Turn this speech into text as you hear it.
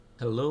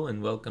Hello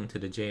and welcome to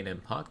the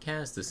J&M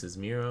podcast. This is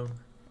Miro.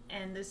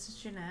 And this is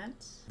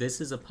Jeanette. This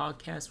is a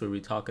podcast where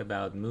we talk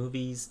about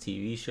movies,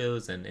 TV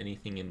shows, and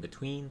anything in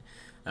between.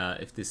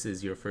 If this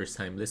is your first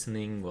time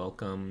listening,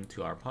 welcome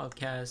to our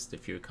podcast.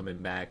 If you're coming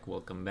back,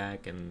 welcome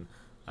back, and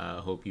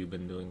hope you've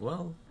been doing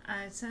well.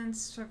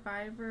 Since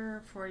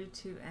Survivor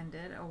 42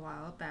 ended a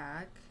while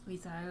back, we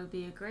thought it would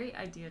be a great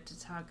idea to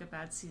talk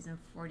about season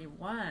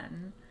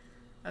 41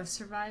 of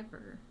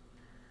Survivor.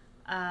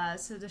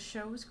 So the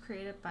show was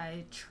created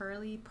by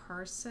Charlie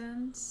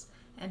Parsons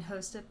and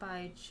hosted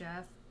by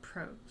Jeff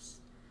Probst.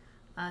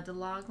 The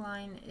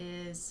logline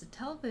is the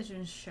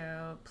television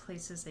show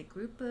places a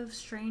group of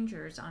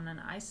strangers on an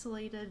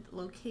isolated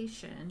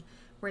location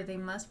where they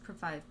must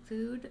provide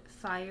food,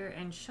 fire,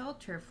 and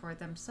shelter for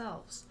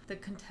themselves. The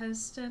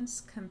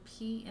contestants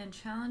compete in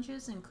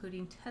challenges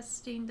including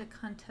testing the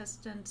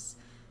contestants'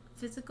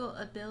 physical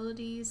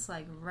abilities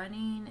like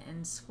running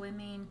and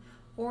swimming,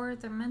 or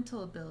their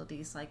mental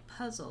abilities like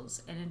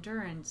puzzles and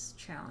endurance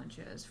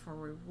challenges for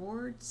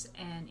rewards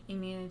and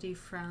immunity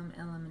from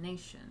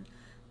elimination.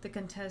 The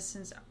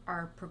contestants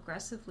are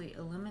progressively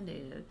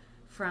eliminated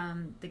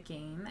from the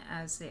game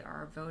as they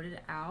are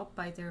voted out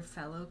by their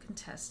fellow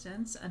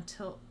contestants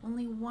until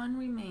only one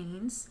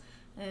remains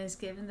and is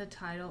given the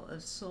title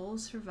of sole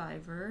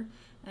survivor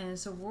and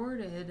is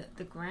awarded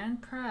the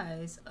grand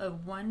prize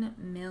of $1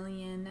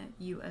 million.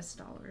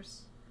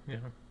 Yeah,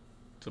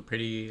 it's a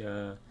pretty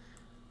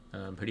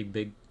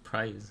big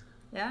prize.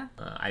 Yeah.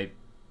 I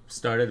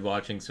started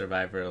watching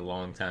Survivor a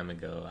long time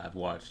ago. I've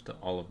watched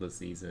all of the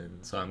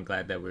seasons, so I'm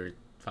glad that we're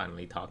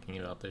finally talking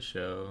about the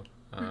show.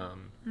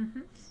 And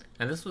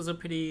this was a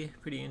pretty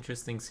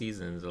interesting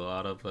season. There's a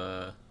lot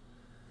of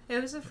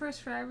It was a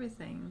first for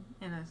everything,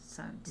 in a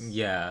sense.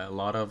 yeah, a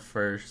lot of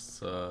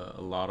firsts. A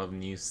lot of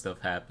new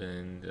stuff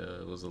happened.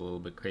 It was a little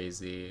bit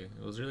crazy.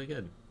 It was really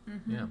good.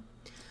 Yeah.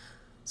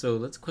 So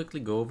let's quickly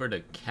go over the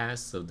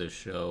cast of the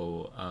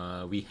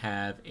show. We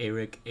have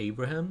Eric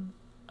Abraham,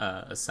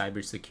 a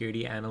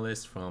cybersecurity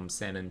analyst from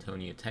San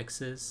Antonio,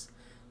 Texas.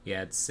 We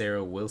had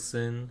Sarah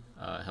Wilson,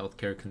 a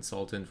healthcare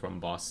consultant from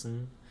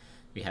Boston.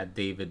 We had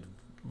David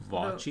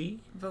Voce.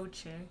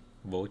 Voce?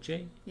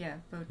 Yeah,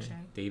 Voce. Okay.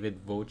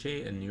 David Voce,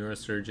 a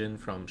neurosurgeon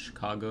from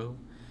Chicago.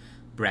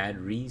 Brad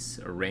Reese,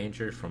 a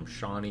rancher from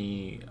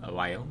Shawnee,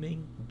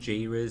 Wyoming.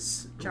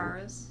 Jairus.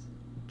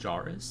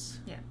 Jairus?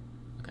 Yeah.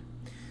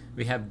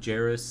 We have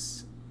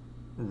Jairus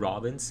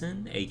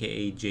Robinson,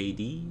 aka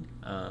JD.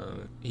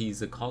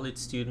 He's a college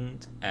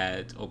student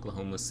at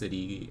Oklahoma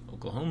City,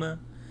 Oklahoma.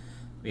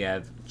 We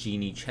have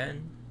Jeannie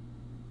Chen,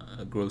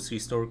 a grocery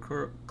store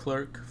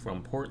clerk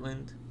from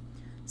Portland.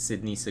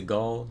 Sydney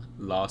Segal,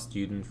 law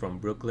student from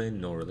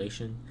Brooklyn, no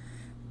relation.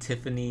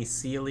 Tiffany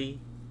Seeley,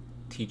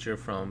 teacher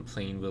from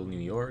Plainville, New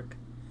York.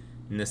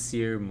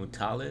 Nasir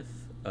Mutalif,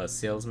 a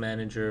sales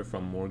manager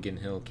from Morgan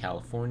Hill,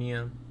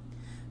 California.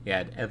 We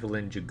had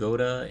Evelyn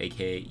Jagoda,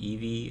 aka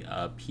Evie,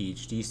 a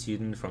PhD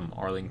student from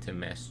Arlington,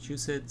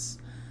 Massachusetts.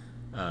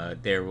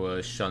 There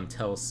was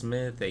Chantel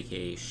Smith,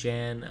 aka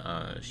Shan.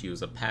 She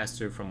was a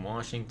pastor from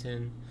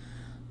Washington.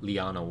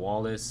 Liana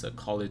Wallace, a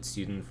college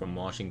student from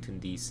Washington,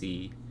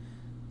 D.C.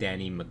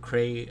 Danny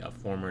McCray, a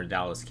former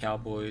Dallas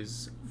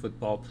Cowboys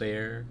football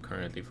player,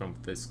 currently from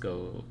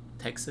Frisco,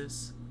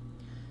 Texas.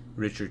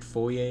 Richard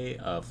Foyer,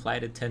 a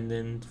flight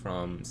attendant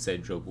from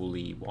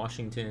Sedro-Woolley,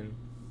 Washington.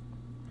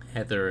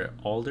 Heather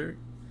Aldert,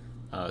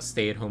 a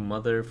stay-at-home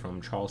mother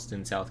from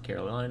Charleston, South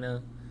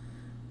Carolina.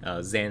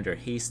 Xander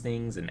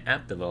Hastings, an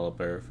app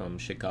developer from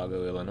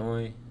Chicago,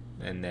 Illinois.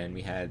 And then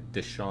we had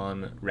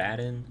Deshaun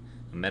Radin,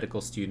 a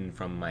medical student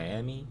from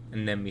Miami.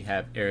 And then we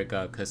have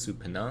Erica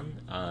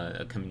Kasupanan,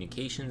 a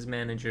communications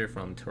manager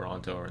from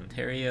Toronto,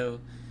 Ontario.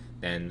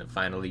 Then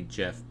finally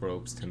Jeff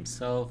Probst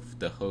himself,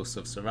 the host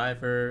of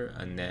Survivor,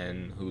 and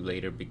then who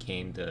later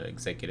became the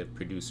executive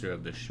producer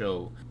of the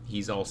show.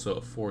 He's also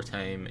a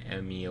 4-time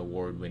Emmy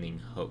Award-winning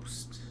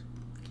host.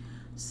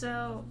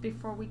 So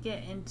before we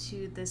get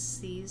into this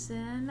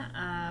season,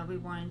 we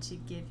wanted to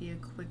give you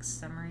a quick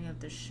summary of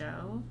the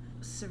show.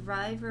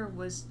 Survivor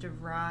was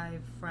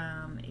derived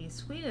from a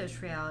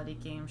Swedish reality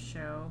game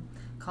show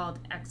called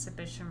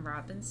Exhibition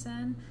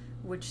Robinson,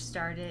 which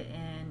started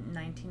in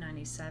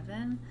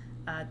 1997.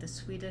 The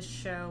Swedish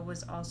show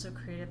was also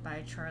created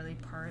by Charlie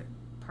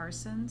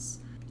Parsons.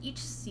 Each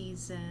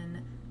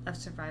season of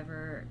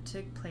Survivor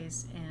took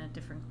place in a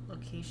different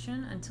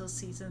location until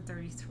season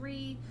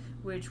 33,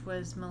 which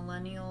was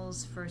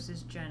Millennials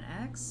versus Gen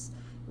X,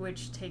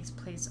 which takes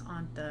place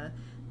on the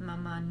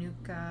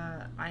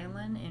Mamanuca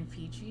Island in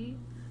Fiji.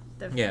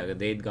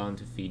 They'd gone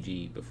to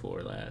Fiji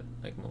before that,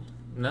 like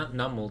not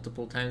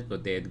multiple times,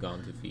 but they had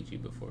gone to Fiji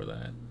before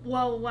that.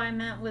 Well, what I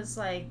meant was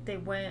like they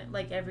went,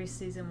 like every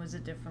season was a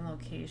different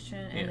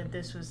location, and that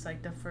this was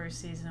like the first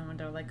season when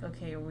they're like,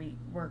 okay,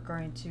 we're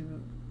going to,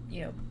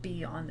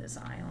 be on this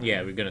island.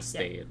 Yeah, we're gonna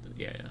stay at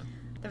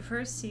The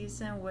first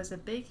season was a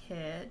big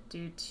hit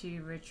due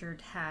to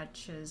Richard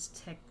Hatch's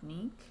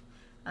technique.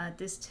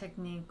 This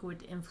technique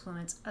would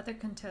influence other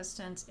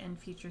contestants in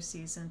future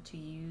seasons to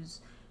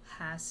use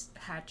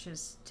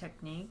Hatch's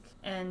technique.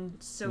 And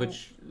so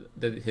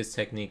his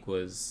technique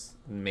was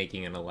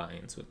making an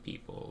alliance with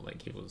people.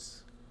 Like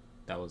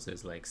that was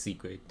his like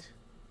secret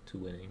to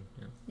winning.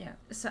 Yeah.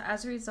 So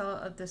as a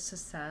result of this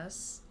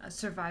success,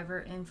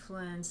 Survivor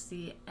influenced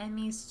the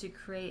Emmys to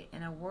create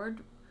an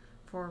award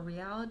for a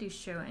reality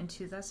show in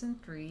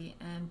 2003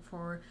 and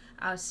for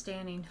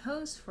outstanding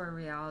host for a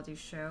reality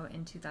show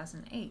in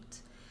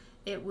 2008.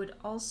 It would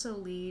also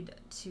lead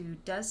to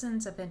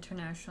dozens of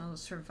international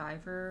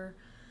Survivor,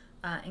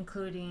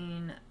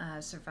 including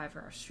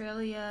Survivor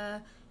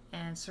Australia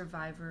and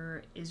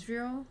Survivor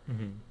Israel.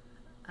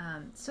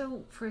 Mm-hmm.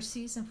 So for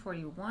season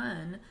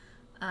 41,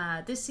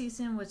 this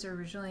season was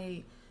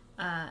originally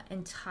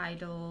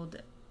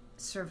entitled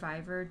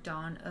Survivor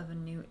Dawn of a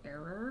New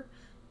Era.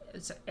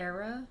 It's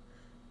era,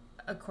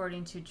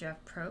 according to Jeff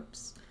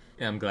Probst.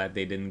 Yeah, I'm glad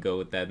they didn't go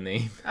with that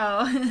name.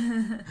 Oh.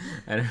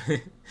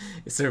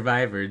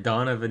 Survivor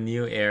Dawn of a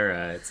New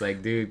Era. It's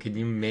like, dude, could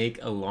you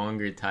make a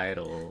longer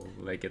title?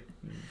 Like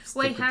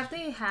Wait, have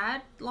they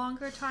had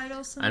longer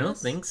titles than I don't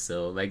this? think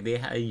so. Like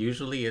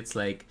usually it's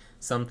like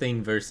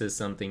something versus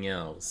something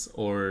else,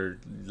 or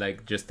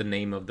like just the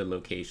name of the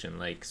location,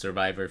 like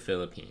Survivor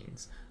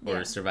Philippines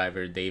or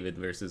Survivor David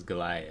versus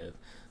Goliath.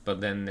 But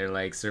then they're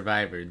like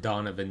Survivor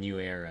Dawn of a New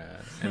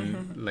Era,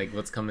 and like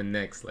what's coming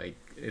next? Like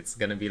it's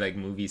gonna be like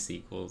movie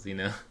sequels, you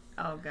know?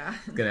 Oh god.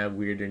 It's gonna have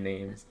weirder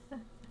names.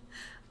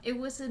 It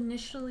was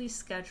initially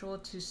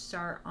scheduled to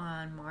start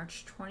on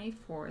March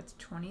 24th,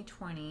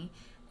 2020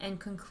 and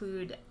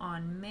conclude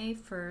on May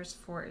 1st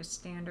for a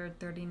standard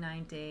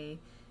 39-day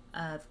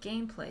of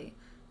gameplay.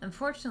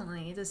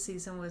 Unfortunately, the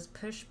season was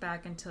pushed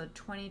back until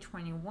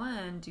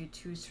 2021 due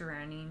to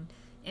surrounding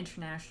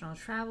international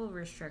travel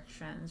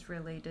restrictions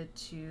related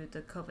to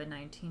the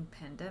COVID-19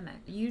 pandemic.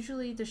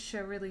 Usually the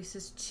show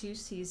releases 2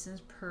 seasons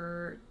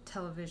per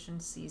television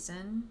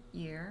season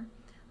year,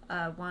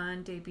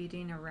 one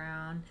debuting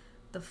around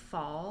the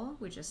fall,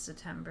 which is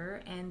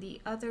September, and the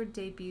other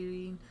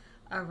debuting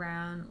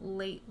around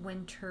late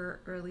winter,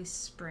 early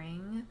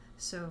spring,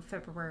 so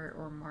February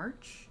or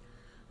March.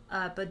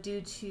 But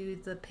due to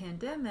the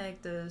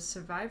pandemic, the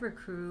Survivor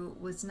crew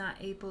was not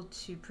able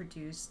to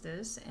produce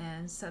this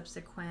and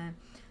subsequent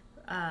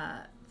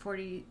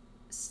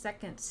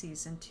 42nd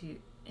season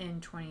in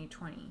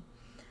 2020.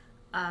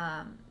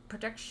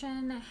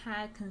 Production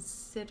had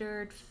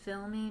considered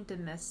filming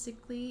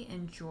domestically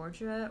in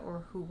Georgia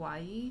or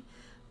Hawaii,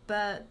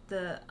 but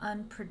the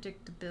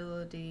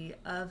unpredictability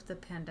of the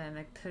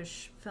pandemic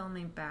pushed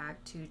filming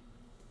back to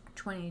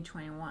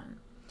 2021.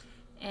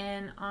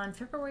 And on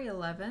February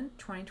 11th,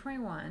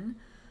 2021,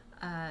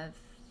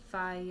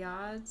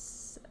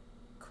 Fayaz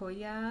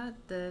Koya,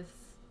 the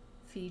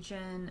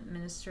Fijian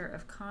Minister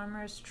of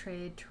Commerce,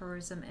 Trade,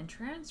 Tourism, and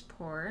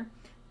Transport,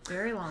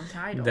 very long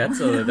title. That's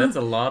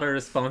a lot of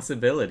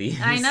responsibility.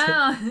 I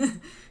know.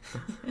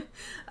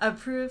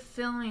 Approved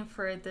filming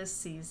for this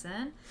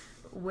season,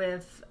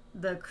 with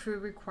the crew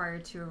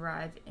required to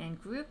arrive in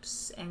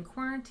groups and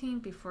quarantine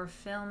before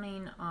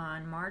filming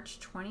on March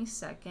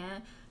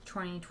 22nd,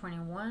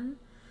 2021.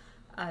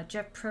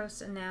 Jeff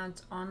Probst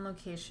announced on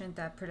location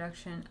that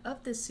production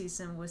of this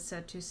season was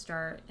set to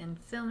start, and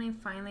filming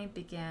finally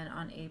began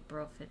on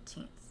April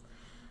 15th.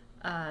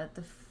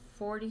 The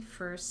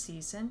 41st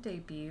season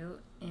debuted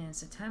in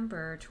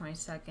September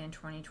 22nd,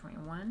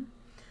 2021.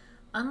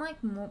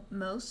 Unlike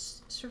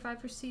most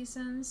Survivor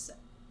seasons,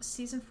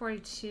 season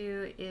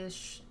 42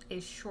 is a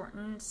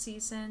shortened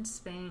season,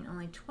 spanning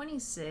only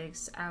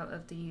 26 out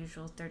of the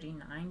usual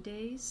 39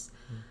 days.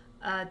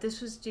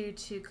 This was due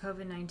to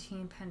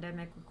COVID-19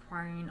 pandemic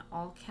requiring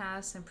all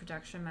cast and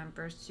production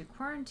members to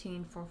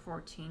quarantine for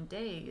 14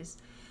 days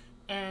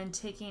and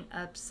taking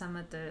up some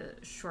of the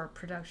short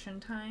production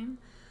time.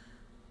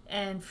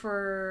 And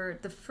for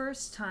the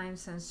first time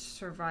since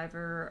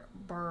Survivor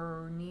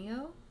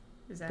Borneo,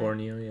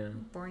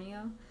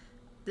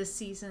 the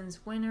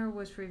season's winner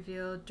was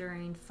revealed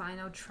during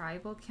final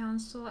tribal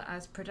council,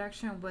 as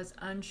production was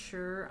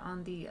unsure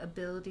on the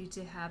ability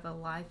to have a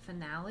live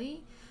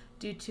finale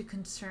due to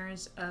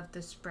concerns of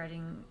the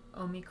spreading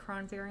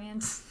Omicron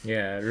variants.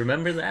 Yeah,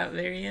 remember that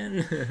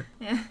variant?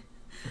 Yeah.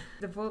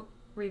 The vote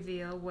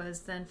reveal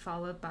was then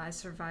followed by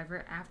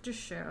Survivor After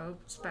Show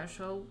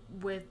special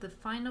with the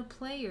final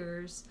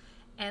players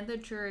and the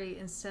jury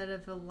instead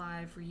of a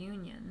live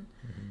reunion.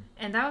 Mm-hmm.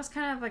 And that was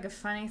kind of like a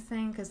funny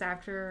thing, because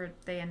after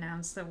they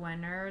announced the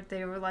winner,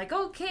 they were like,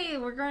 okay,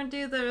 we're going to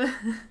do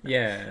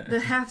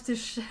the after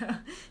show.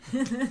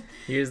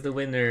 Here's the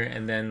winner,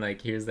 and then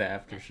like here's the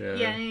after show.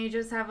 Yeah, and you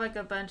just have like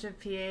a bunch of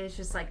PAs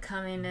just like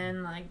coming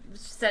in, like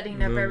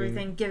setting up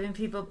everything, giving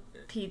people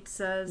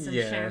pizzas and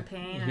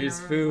champagne. Here's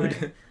food.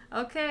 Like,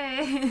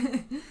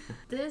 okay.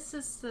 This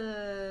is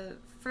the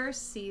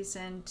first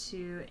season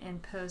to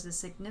impose a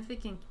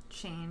significant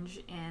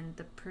change in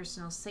the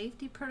personal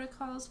safety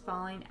protocols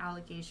following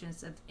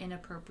allegations of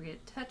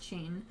inappropriate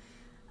touching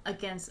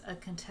against a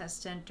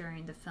contestant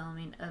during the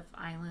filming of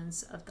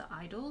Islands of the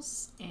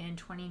Idols in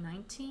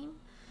 2019.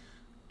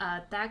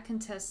 That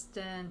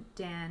contestant,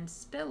 Dan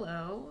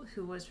Spillo,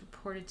 who was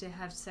reported to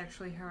have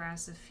sexually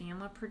harassed a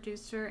female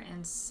producer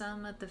and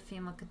some of the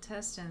female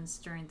contestants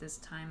during this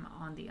time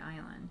on the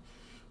island.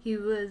 He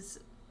was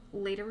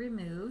later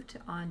removed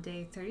on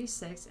day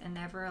 36 and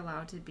never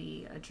allowed to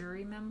be a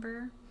jury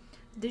member.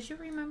 Did you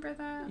remember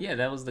that? Yeah,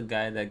 that was the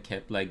guy that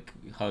kept like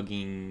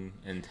hugging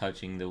and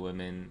touching the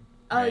women.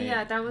 Oh, right?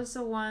 yeah, that was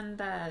the one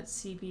that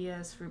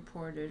CBS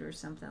reported or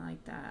something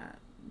like that.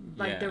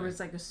 Like, there was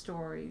like a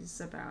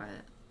stories about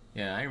it.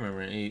 Yeah, I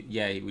remember.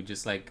 He would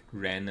just like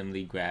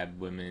randomly grab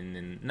women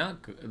and not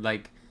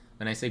like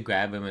when I say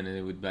grab women,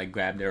 it would like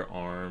grab their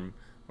arm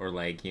or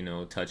like, you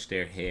know, touch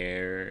their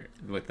hair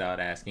without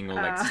asking or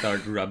like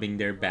start rubbing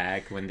their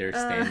back when they're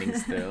standing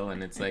still.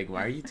 And it's like,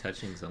 why are you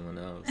touching someone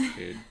else,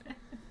 dude?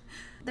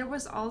 There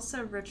was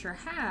also Richard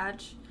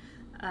Hatch,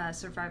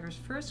 Survivor's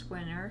first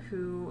winner,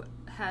 who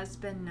has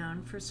been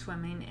known for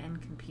swimming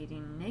and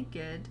competing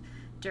naked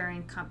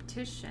during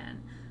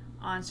competition.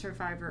 On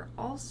Survivor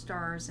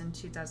All-Stars in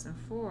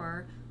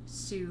 2004,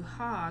 Sue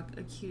Hogg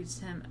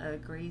accused him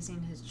of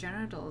grazing his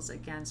genitals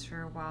against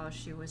her while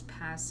she was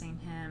passing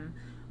him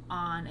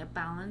on a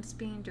balance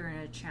beam during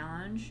a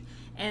challenge.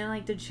 And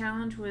like the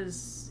challenge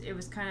was, it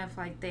was kind of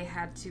like they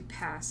had to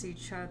pass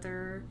each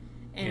other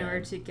in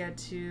order to get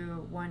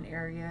to one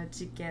area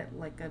to get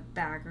like a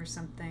bag or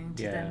something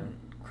to then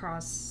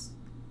cross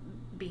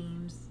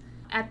beams.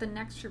 At the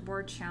next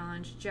reward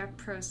challenge, Jeff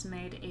Probst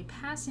made a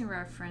passing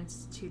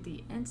reference to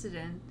the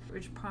incident,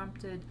 which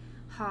prompted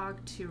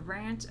Hogg to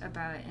rant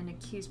about it and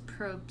accused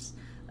Probst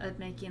of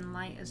making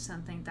light of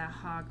something that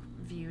Hogg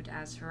viewed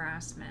as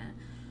harassment.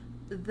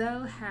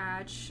 Though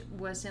Hatch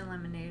was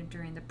eliminated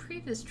during the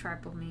previous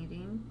tribal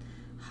meeting,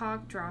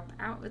 Hogg dropped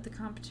out of the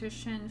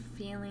competition,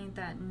 feeling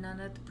that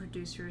none of the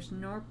producers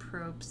nor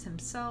Probst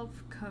himself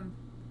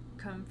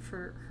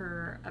comfort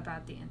her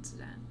about the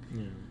incident.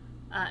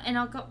 And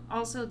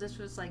also, this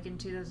was like in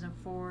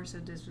 2004, so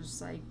this was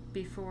like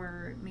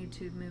before Me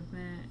Too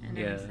movement and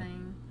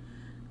everything.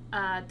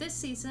 This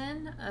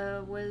season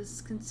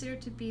was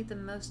considered to be the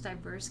most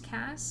diverse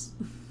cast.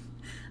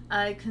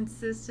 It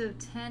consists of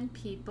 10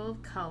 people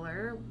of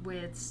color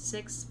with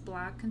 6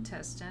 black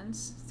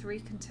contestants, 3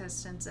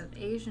 contestants of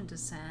Asian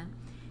descent,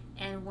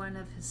 and 1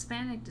 of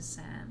Hispanic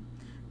descent.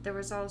 There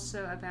was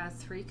also about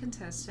 3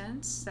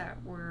 contestants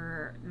that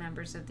were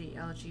members of the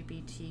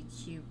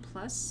LGBTQ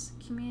plus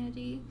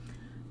community.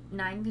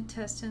 9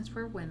 contestants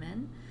were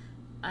women.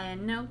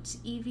 And note,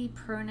 EV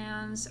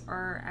pronouns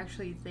are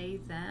actually they,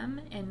 them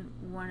in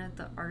one of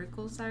the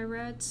articles I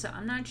read. So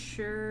I'm not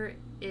sure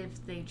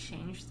if they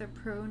changed their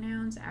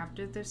pronouns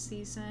after this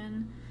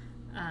season.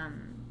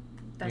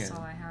 That's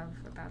all I have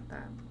about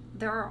that.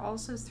 There are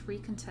also 3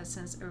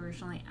 contestants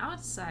originally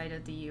outside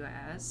of the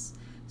U.S.,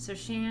 so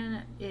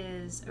Shan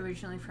is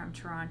originally from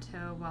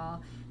Toronto,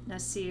 while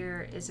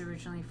Nasir is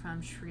originally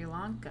from Sri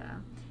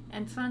Lanka.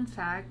 And fun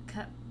fact,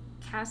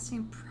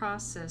 casting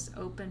process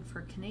opened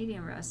for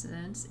Canadian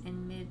residents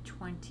in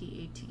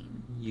mid-2018.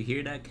 You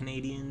hear that,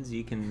 Canadians?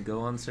 You can go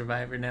on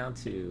Survivor now,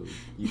 too.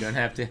 You don't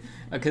have to...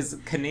 Because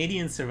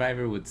Canadian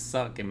Survivor would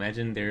suck.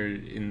 Imagine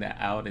they're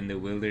out in the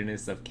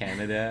wilderness of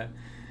Canada,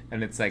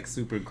 and it's, like,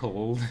 super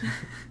cold.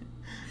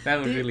 That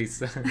would really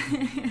suck.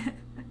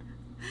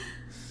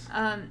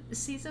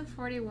 Season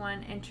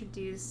 41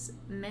 introduced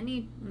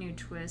many new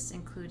twists,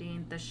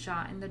 including the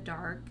shot in the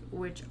dark,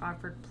 which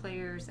offered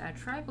players at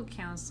Tribal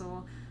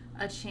Council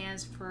a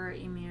chance for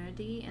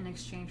immunity in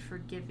exchange for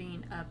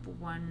giving up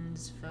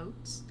one's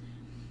votes.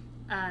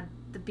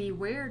 The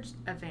Beware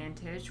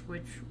advantage,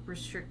 which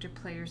restricted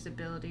players'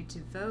 ability to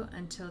vote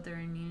until their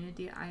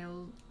immunity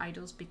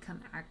idols become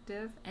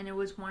active. And it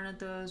was one of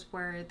those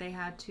where they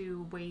had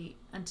to wait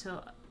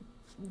until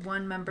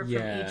one member from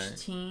each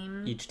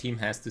team. Each team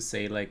has to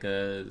say like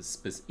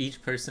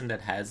each person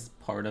that has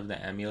part of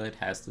the amulet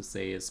has to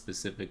say a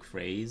specific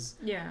phrase.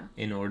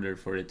 In order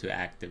for it to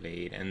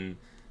activate, and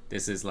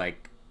this is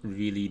like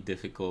really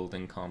difficult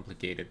and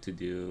complicated to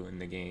do in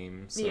the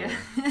game. So,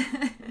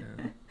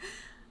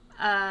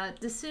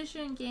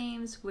 decision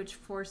games, which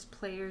force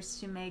players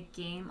to make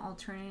game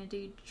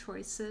alternative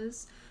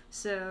choices.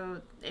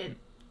 So it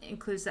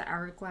includes the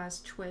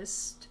hourglass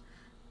twist,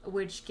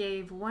 which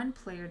gave one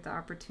player the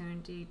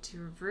opportunity to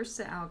reverse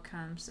the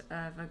outcomes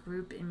of a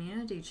group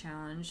immunity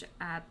challenge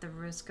at the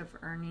risk of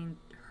earning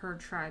her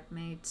tribe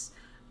mates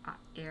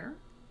ire.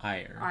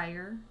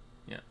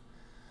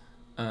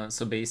 Yeah.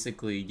 So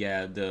basically,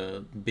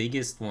 the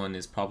biggest one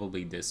is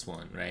probably this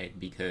one, right?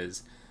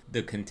 Because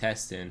the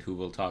contestant, who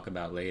we'll talk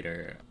about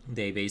later,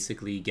 they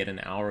basically get an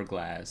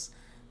hourglass,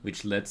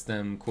 which lets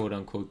them,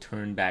 quote-unquote,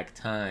 turn back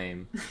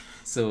time.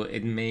 So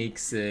it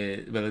makes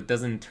it... Well, it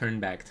doesn't turn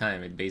back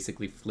time. It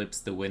basically flips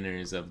the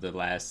winners of the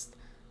last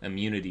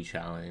immunity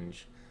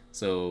challenge.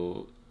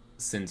 So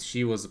since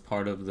she was a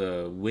part of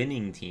the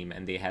winning team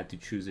and they had to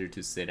choose her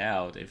to sit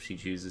out, if she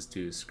chooses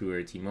to screw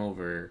her team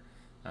over,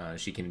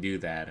 she can do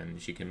that, and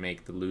she can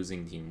make the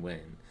losing team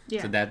win.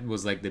 So that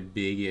was, like, the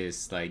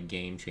biggest, like,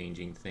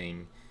 game-changing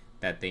thing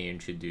that they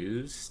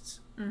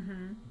introduced.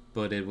 Mm-hmm.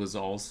 but it was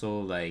also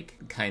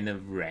like kind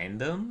of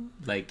random.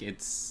 Like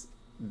it's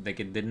like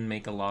it didn't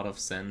make a lot of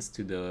sense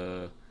to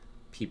the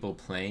people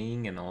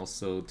playing and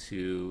also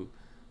to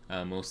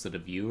most of the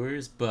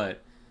viewers.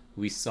 But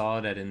we saw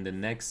that in the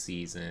next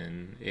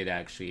season, it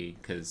actually,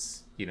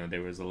 because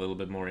there was a little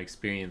bit more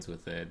experience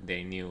with it.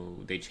 They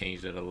knew they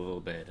changed it a little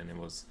bit, and it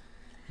was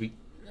we.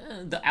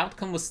 The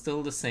outcome was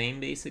still the same,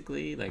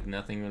 basically. Like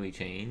nothing really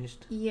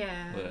changed.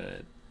 Yeah.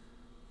 But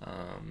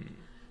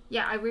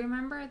yeah, I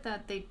remember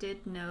that they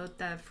did note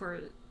that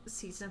for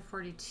season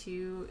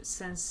 42,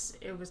 since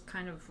it was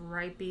kind of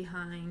right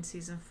behind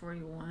season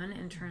 41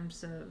 in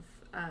terms of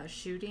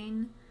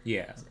shooting,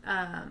 yeah,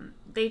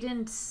 they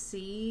didn't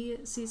see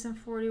season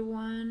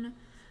 41.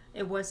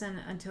 It wasn't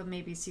until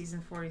maybe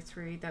season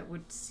 43 that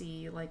would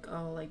see, like,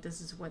 oh, like,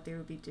 this is what they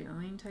would be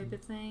doing type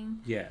of thing.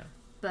 yeah.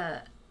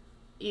 But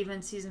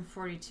even season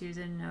 42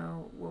 didn't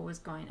know what was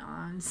going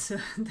on, so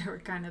they were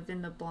kind of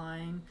in the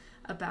blind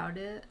about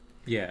it.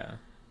 Yeah.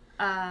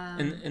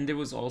 And there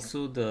was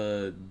also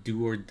the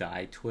do or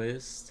die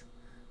twist,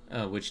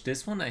 which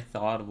this one I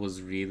thought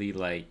was really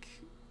like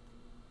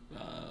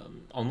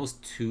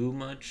almost too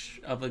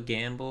much of a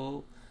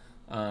gamble,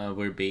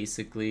 where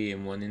basically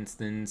in one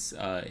instance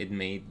it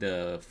made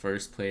the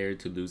first player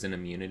to lose an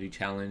immunity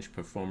challenge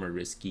perform a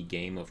risky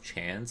game of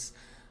chance,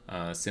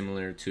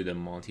 similar to the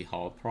Monty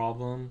Hall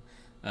problem,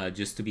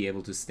 just to be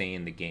able to stay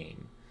in the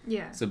game.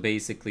 Yeah. So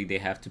basically they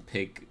have to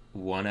pick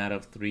one out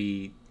of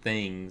three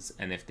things,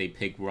 and if they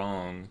pick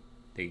wrong,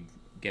 they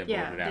get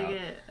voted out. They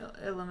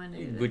get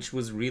eliminated. Which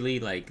was really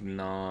like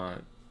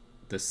not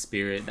the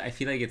spirit. I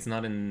feel like it's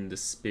not in the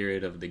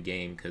spirit of the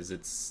game, because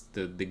it's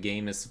the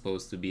game is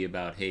supposed to be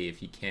about, hey,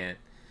 if you can't,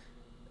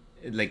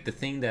 like, the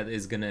thing that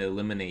is gonna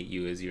eliminate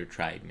you is your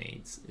tribe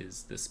mates,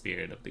 is the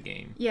spirit of the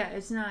game. Yeah,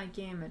 it's not a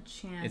game of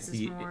chance.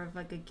 It's more of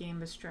like a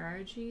game of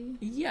strategy.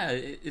 Yeah,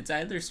 it's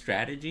either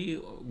strategy.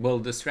 Well,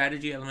 the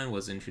strategy element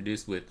was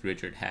introduced with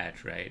Richard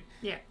Hatch, right?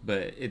 Yeah.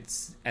 But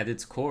it's at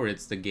its core,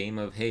 it's the game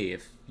of, hey,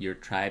 if your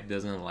tribe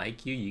doesn't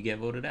like you, you get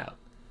voted out.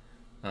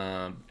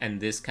 And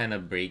this kind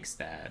of breaks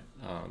that,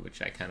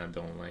 which I kind of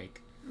don't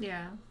like.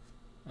 Yeah.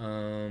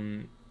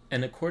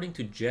 And according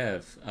to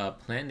Jeff, a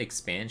planned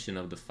expansion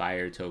of the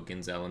fire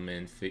tokens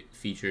element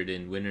featured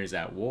in Winners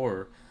at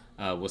War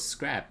was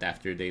scrapped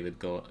after David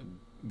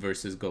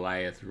versus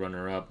Goliath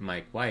runner-up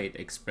Mike White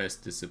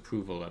expressed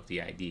disapproval of the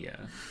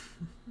idea.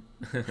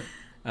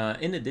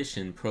 In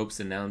addition, Probst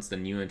announced a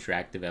new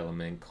interactive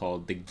element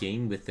called The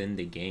Game Within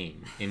the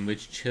Game, in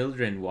which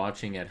children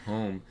watching at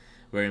home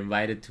were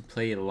invited to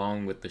play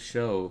along with the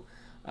show,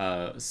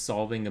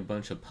 solving a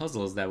bunch of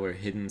puzzles that were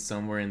hidden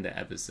somewhere in the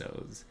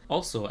episodes.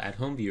 Also,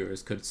 at-home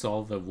viewers could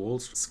solve a Wool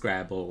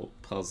Scrabble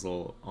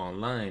puzzle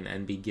online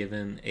and be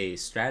given a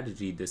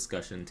strategy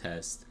discussion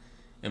test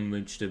in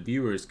which the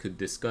viewers could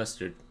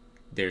discuss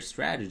their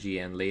strategy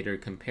and later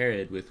compare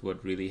it with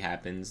what really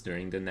happens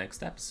during the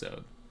next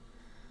episode.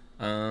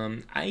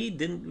 I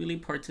didn't really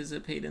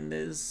participate in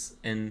this,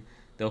 and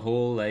the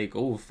whole, like,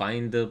 oh,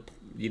 find the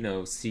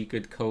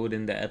secret code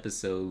in the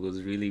episode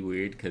was really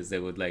weird, because they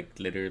would like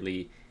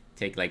literally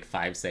take like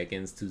 5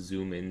 seconds to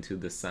zoom into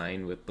the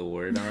sign with the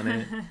word on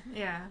it.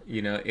 Yeah.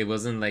 It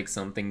wasn't like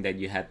something that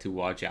you had to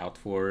watch out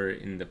for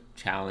in the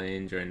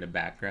challenge or in the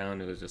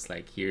background. It was just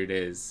like, here it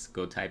is,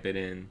 go type it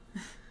in.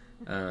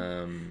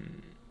 So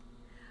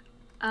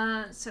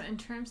in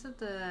terms of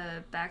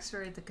the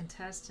backstory of the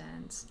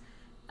contestants,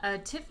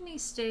 Tiffany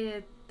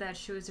stated that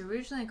she was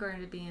originally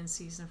going to be in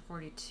season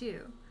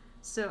 42.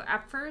 So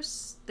at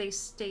first they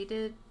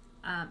stated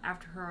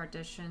after her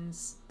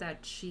auditions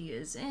that she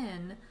is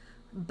in,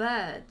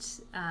 but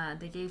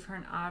they gave her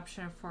an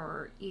option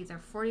for either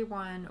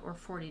 41 or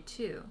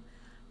 42.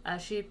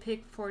 She had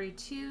picked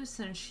 42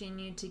 since she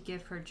needed to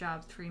give her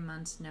job 3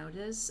 months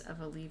notice of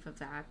a leave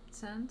of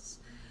absence.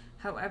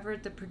 However,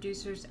 the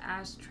producers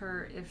asked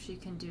her if she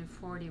can do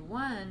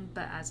 41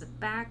 but as a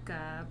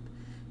backup,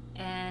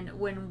 and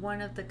when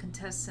one of the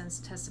contestants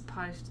tested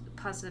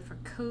positive for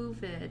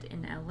COVID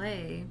in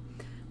LA,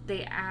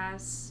 they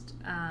asked,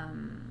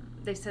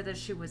 they said that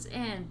she was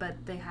in, but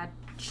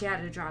she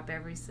had to drop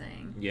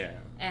everything. Yeah.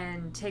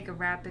 And take a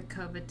rapid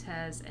COVID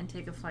test and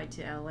take a flight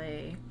to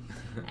LA.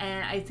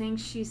 And I think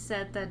she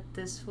said that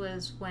this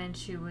was when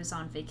she was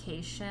on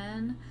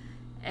vacation,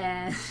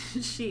 and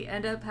she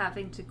ended up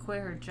having to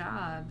quit her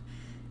job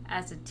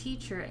as a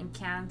teacher and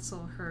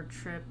cancel her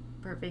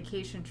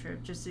vacation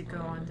trip just to go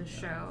on the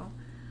show.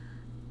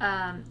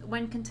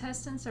 When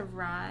contestants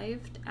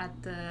arrived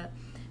at the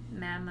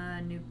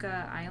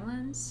Mamanuca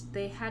Islands,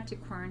 they had to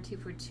quarantine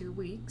for 2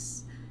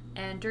 weeks,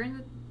 and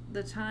during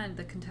the time,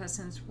 the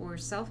contestants were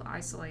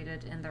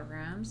self-isolated in their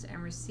rooms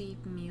and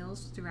received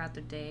meals throughout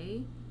the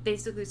day.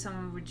 Basically,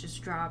 someone would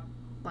just drop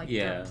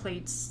their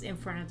plates in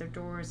front of their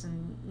doors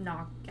and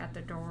knock at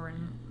the door,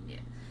 and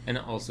And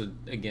also,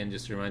 again,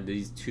 just to remind,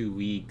 these 2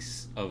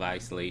 weeks of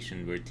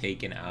isolation were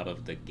taken out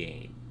of the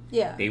game.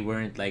 Yeah. They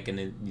weren't like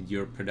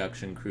your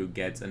production crew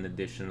gets an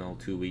additional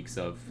 2 weeks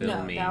of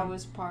filming. No, that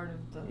was part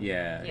of the...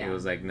 Yeah, it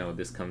was like, no,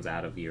 this comes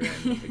out of your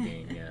end of the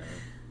game, yeah.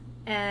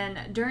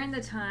 And during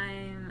the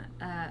time,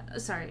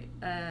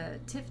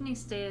 Tiffany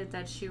stated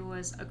that she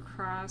was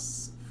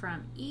across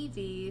from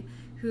Evie,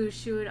 who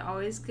she would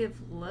always give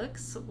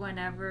looks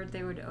whenever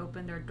they would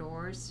open their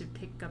doors to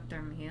pick up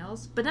their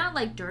meals. But not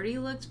like dirty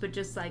looks, but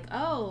just like,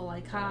 oh,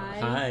 like, hi.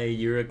 Hi,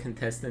 you're a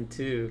contestant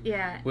too.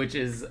 Yeah. Which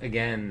is,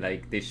 again,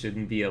 like, they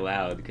shouldn't be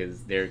allowed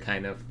because they're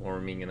kind of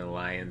forming an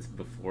alliance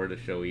before the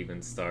show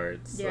even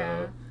starts.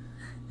 Yeah.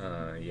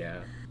 So, yeah.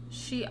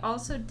 She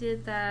also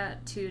did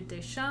that to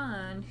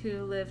Deshawn,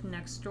 who lived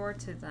next door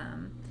to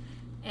them.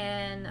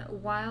 And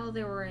while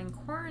they were in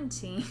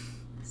quarantine,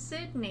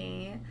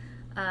 Sydney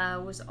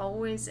was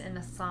always in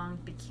a thong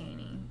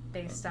bikini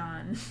based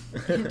on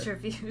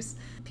interviews.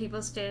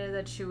 People stated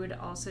that she would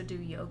also do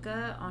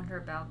yoga on her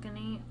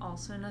balcony,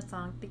 also in a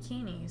thong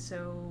bikini.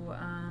 So,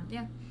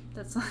 yeah,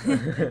 that's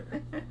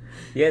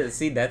Yeah,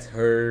 see, that's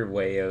her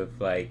way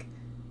of, like,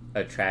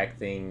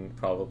 attracting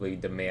probably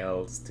the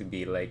males to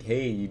be like,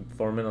 hey, you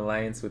form an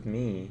alliance with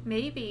me.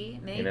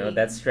 Maybe. You know,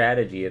 that's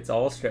strategy. It's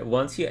all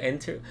once you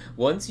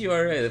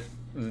are a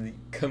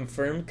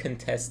confirmed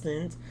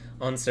contestant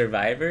on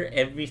Survivor,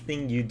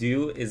 everything you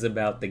do is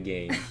about the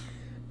game.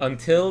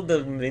 Until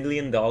the $1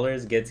 million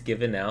gets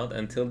given out,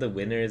 until the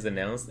winner is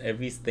announced,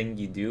 everything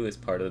you do is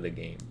part of the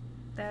game.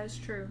 That is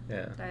true.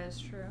 Yeah. That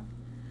is true.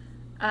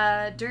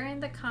 During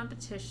the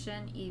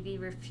competition, Evie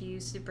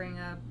refused to bring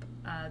up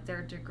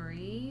their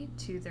degree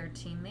to their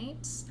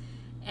teammates.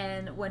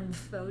 And when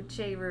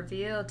Voce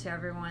revealed to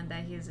everyone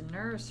that he is a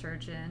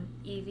neurosurgeon,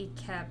 Evie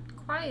kept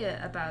quiet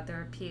about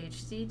their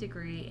PhD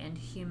degree in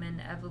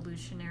human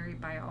evolutionary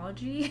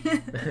biology.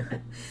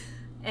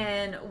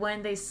 And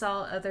when they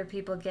saw other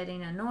people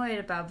getting annoyed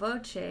about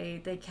Voce,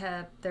 they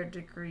kept their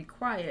degree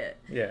quiet.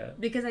 Yeah.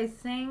 Because I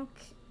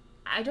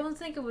don't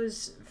think it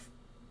was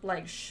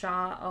like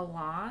shot a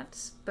lot,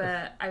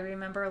 but I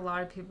remember a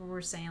lot of people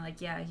were saying like,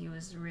 yeah, he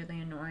was really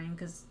annoying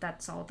because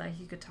that's all that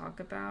he could talk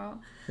about.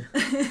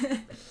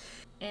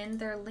 In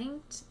their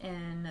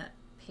LinkedIn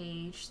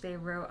page, they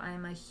wrote,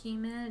 I'm a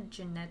human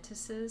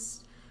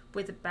geneticist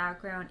with a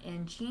background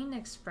in gene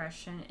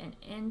expression and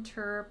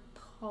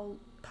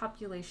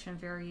interpopulation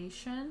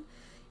variation.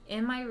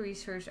 In my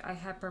research, I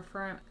have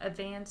performed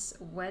advanced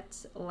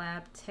wet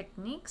lab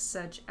techniques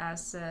such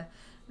as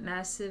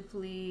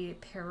massively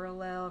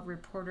parallel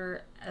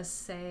reporter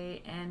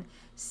assay and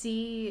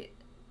CRISPR,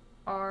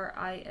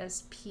 I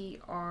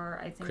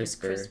think it's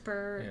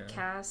CRISPR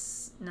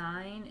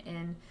Cas9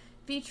 in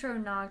vitro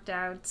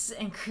knockouts,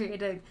 and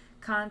created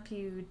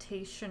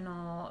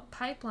computational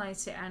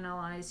pipelines to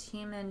analyze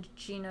human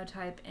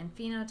genotype and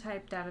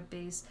phenotype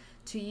database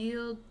to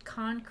yield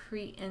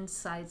concrete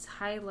insights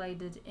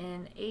highlighted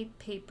in 8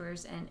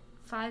 papers and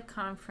 5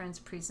 conference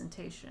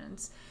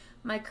presentations.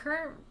 My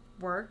current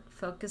work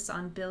focused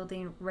on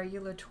building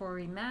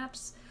regulatory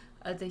maps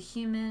of the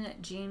human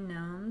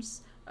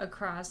genomes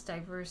across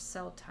diverse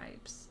cell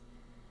types.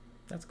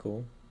 That's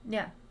cool.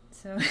 Yeah.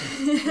 So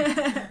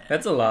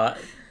that's a lot.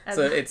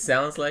 So it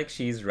sounds like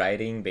she's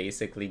writing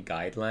basically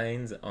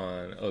guidelines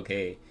on,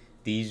 okay,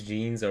 these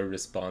genes are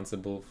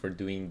responsible for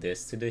doing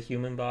this to the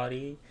human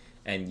body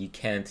and you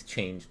can't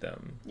change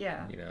them.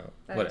 Yeah. You know,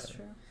 that's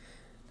true.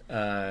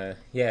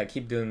 Yeah,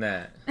 keep doing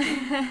that.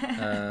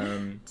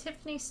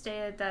 Tiffany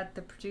stated that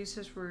the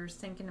producers were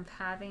thinking of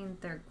having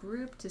their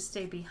group to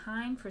stay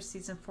behind for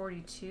season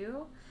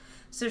 42.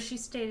 So she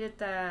stated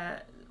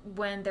that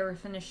when they were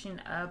finishing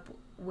up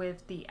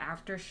with the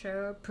after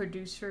show,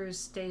 producers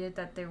stated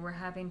that they were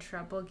having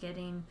trouble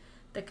getting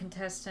the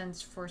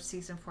contestants for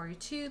season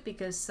 42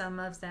 because some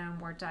of them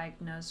were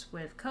diagnosed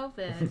with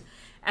COVID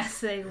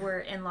as they were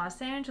in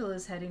Los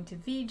Angeles heading to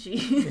Fiji.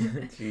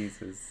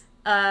 Jesus.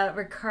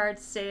 Ricard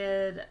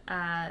stated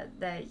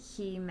that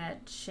he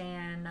met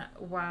Shan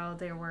while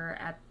they were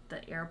at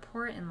the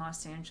airport in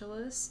Los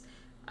Angeles.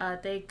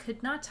 They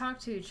could not talk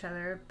to each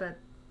other, but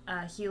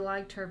he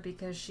liked her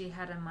because she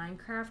had a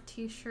Minecraft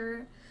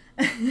t-shirt.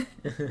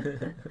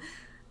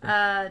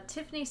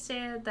 Tiffany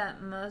stated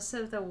that most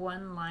of the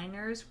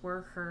one-liners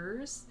were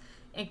hers,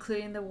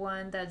 including the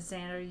one that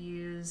Xander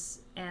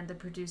used and the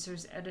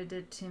producers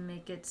edited to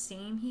make it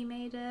seem he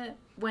made it.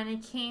 When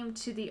it came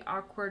to the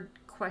awkward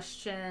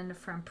question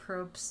from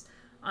Probst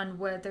on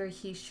whether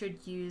he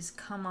should use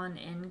 "come on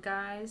in,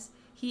 guys,"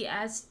 he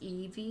asked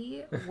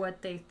Evie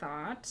what they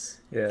thought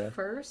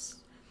first.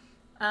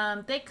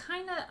 They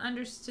kind of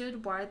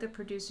understood why the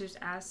producers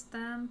asked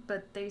them,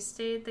 but they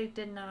stated they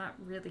did not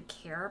really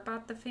care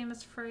about the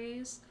famous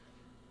phrase.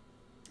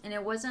 And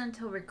it wasn't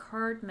until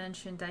Ricard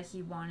mentioned that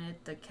he wanted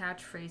the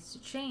catchphrase to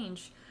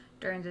change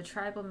during the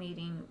tribal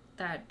meeting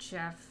that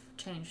Jeff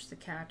changed the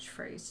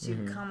catchphrase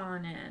to "come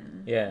on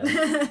in." Yeah.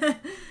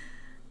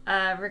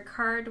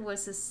 Ricard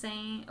was the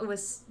same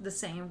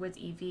with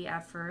Evie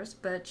at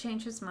first, but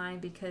changed his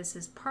mind because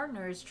his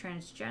partner is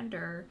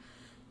transgender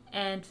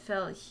and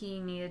felt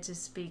he needed to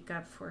speak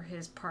up for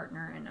his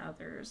partner and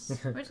others,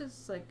 which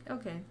is like,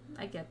 okay,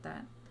 I get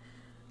that.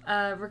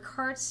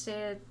 Ricard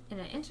stated in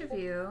an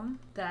interview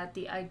that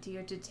the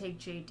idea to take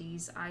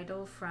JD's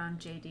idol from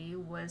JD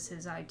was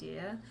his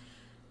idea,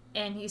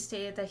 And he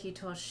stated that he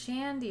told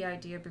Shan the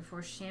idea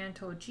before Shan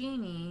told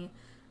Jeannie.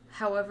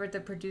 However,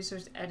 the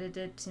producers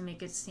edited to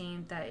make it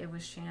seem that it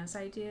was Shan's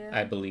idea.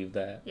 I believe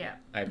that. Yeah.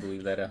 I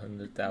believe that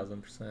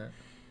 100,000%.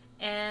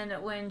 And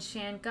when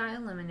Shan got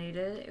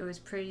eliminated, it was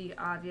pretty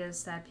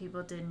obvious that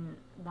people didn't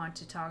want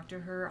to talk to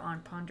her on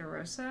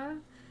Ponderosa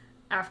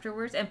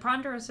afterwards. And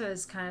Ponderosa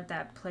is kind of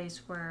that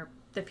place where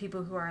the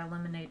people who are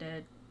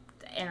eliminated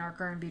and are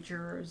going to be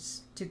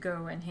jurors to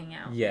go and hang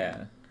out.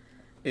 Yeah.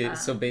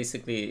 So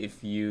basically,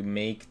 if you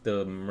make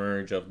the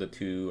merge of the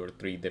 2 or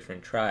 3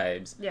 different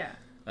tribes, yeah,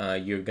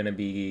 you're going to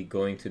be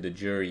going to the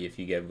jury if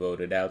you get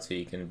voted out, so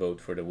you can vote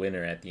for the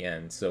winner at the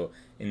end. So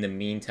in the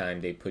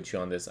meantime, they put you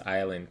on this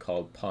island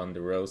called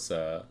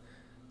Ponderosa,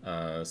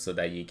 so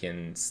that you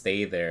can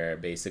stay there,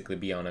 basically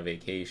be on a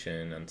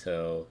vacation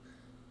until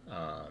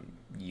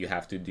you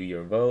have to do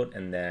your vote.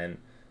 And then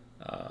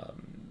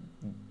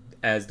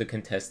as the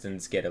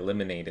contestants get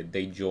eliminated,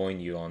 they join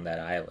you on that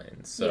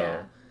island. So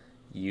yeah.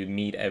 You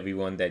meet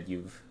everyone that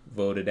you've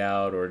voted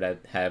out or that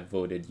have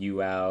voted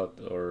you out,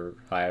 or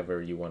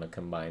however you want to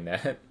combine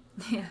that.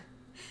 Yeah.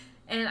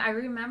 And I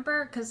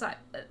remember, because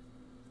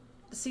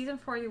season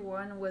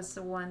 41 was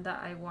the one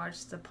that I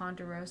watched the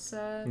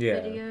Ponderosa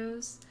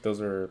videos. Those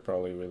are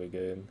probably really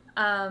good.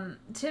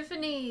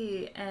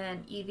 Tiffany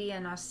and Evie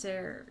and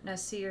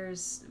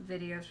Nasir's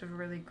videos were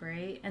really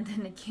great. And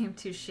then it came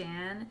to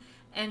Shan.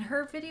 And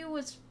her video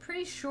was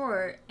pretty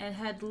short and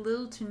had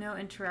little to no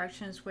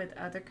interactions with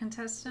other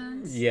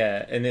contestants.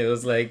 Yeah, and it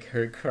was like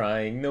her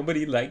crying,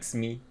 "Nobody likes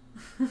me."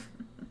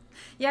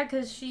 Yeah,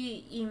 because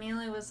she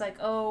immediately was like,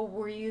 "Oh,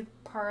 were you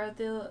part of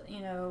the,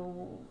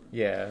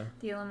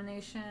 the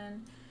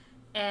elimination?"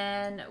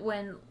 And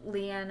when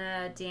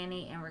Leanna,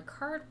 Danny, and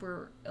Ricard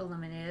were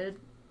eliminated,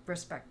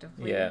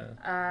 respectively,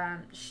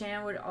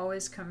 Shan would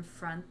always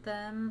confront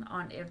them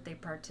on if they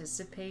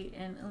participate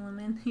in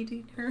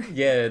eliminating her.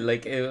 Yeah,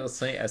 like it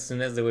was like as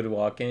soon as they would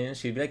walk in,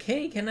 she'd be like,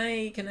 "Hey, can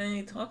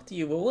I talk to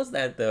you? What was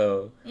that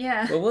though?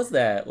 Yeah. What was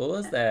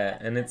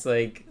that?" And it's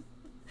like,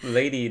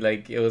 lady,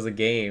 like it was a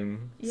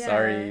game. Yeah,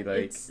 sorry,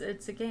 like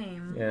it's a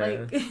game.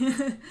 Yeah.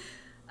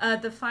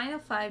 Like the final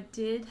 5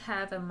 did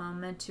have a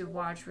moment to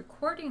watch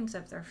recordings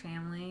of their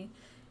family,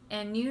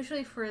 and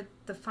usually for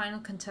the final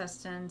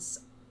contestants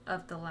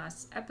of the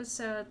last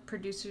episode,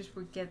 producers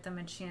would give them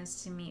a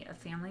chance to meet a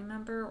family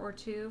member or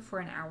two for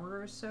an hour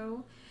or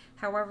so.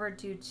 However,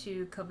 due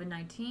to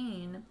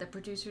COVID-19, the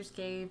producers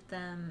gave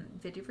them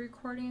video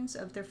recordings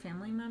of their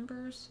family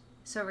members.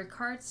 So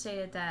Ricard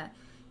stated that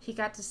he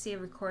got to see a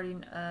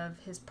recording of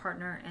his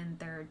partner and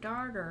their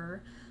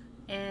daughter,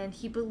 and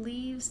he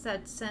believes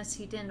that since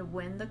he didn't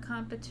win the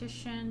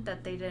competition,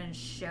 that they didn't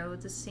show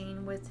the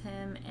scene with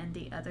him and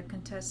the other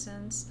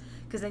contestants,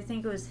 because I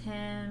think it was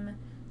him,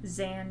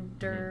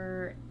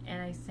 Xander,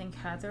 and I think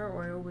Heather,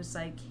 or it was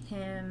like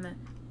him,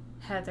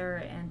 Heather,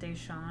 and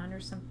Deshawn or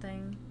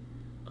something,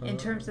 in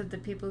terms of the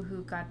people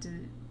who got to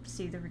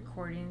see the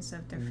recordings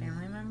of their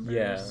family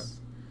members.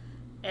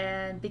 Yeah.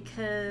 And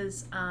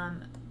because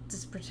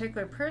this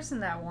particular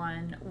person that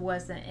won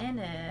wasn't in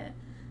it,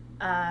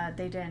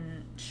 they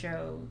didn't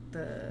show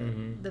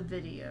the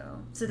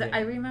video. So I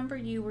remember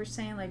you were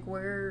saying, like,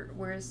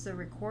 where's the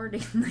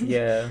recording? Like,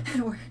 yeah.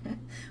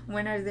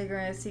 When are they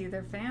going to see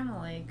their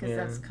family? Because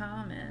that's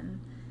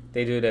common.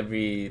 They do it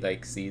every,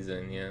 like,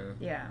 season,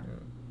 Yeah.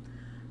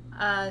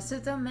 So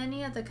though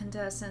many of the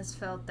contestants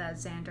felt that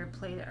Xander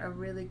played a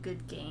really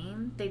good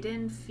game, they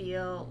didn't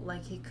feel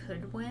like he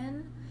could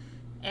win.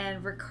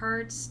 And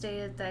Ricard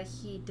stated that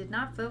he did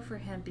not vote for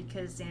him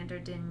because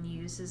Xander didn't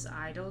use his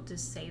idol to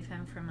save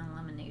him from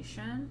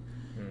elimination.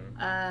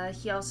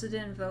 He also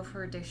didn't vote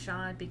for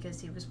Deshawn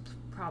because he was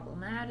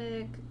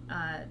problematic.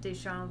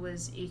 Deshawn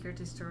was eager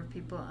to throw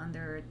people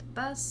under the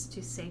bus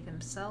to save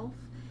himself.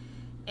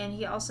 And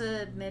he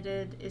also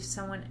admitted if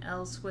someone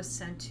else was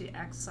sent to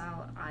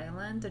Exile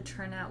Island, the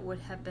turnout would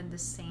have been the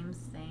same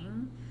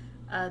thing.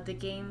 The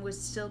game would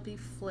still be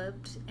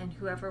flipped, and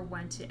whoever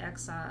went to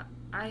Exile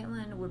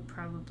Island would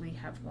probably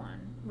have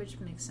won, which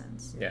makes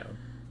sense.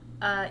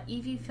 Yeah.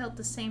 Evie felt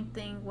the same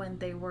thing when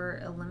they were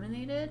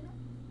eliminated.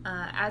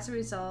 As a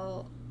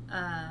result,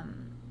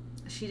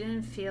 she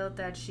didn't feel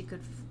that she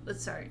could...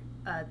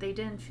 they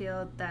didn't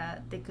feel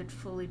that they could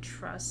fully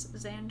trust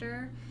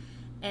Xander.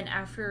 And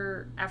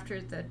after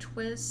the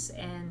twists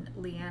and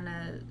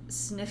Leanna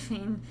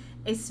sniffing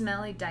a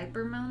smelly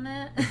diaper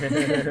moment,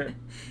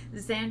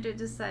 Xander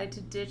decided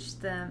to ditch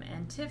them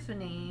and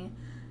Tiffany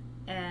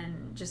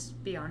and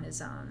just be on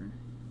his own.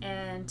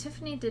 And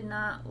Tiffany did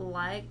not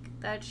like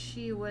that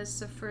she was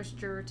the first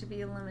juror to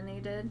be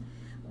eliminated.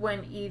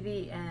 When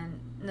Evie and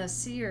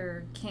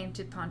Nasir came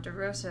to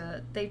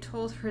Ponderosa, they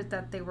told her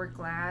that they were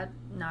glad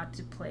not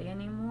to play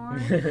anymore.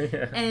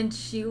 Yeah. And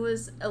she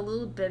was a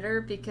little bitter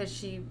because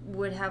she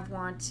would have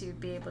wanted to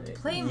be able to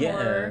play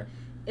more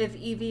if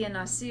Evie and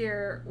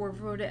Nasir were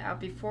voted out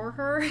before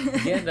her.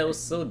 Yeah, that was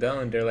so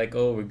dumb. They're like,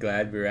 "Oh, we're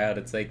glad we're out."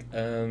 It's like,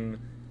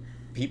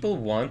 people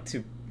want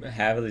to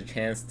have the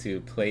chance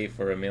to play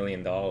for $1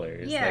 million.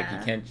 Like, Yeah.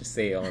 you can't just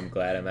say, "Oh, I'm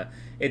glad I'm out."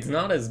 It's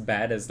not as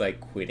bad as like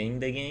quitting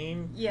the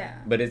game, Yeah.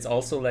 but it's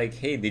also like,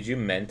 hey, did you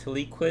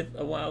mentally quit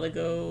a while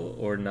ago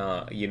or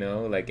not? You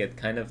know, like it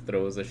kind of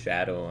throws a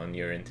shadow on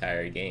your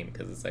entire game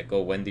because it's like,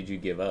 oh, when did you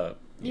give up?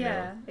 You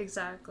know?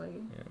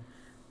 Exactly. Yeah.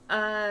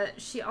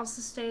 She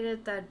also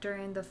stated that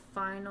during the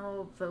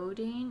final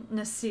voting,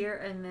 Nasir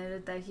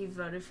admitted that he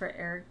voted for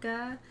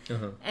Erica,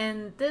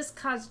 and this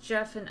caused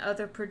Jeff and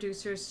other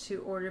producers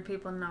to order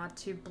people not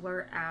to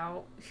blurt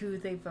out who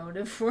they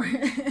voted for.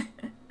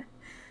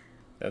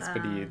 That's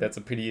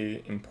a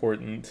pretty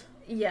important.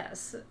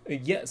 Yes.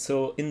 Yeah,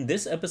 so in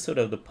this episode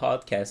of the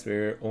podcast,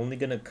 we're only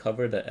gonna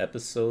cover the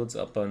episodes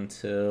up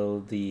until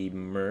the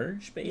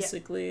merge,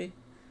 basically.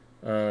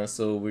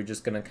 So we're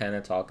just gonna kind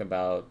of talk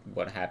about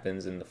what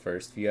happens in the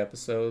first few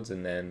episodes,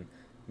 and then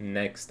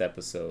next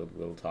episode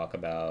we'll talk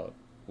about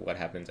what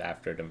happens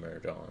after the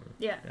merge on.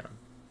 Yeah.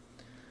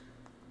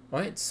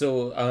 Alright,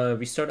 so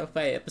we start off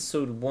by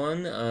episode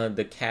 1.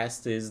 The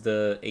cast is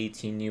the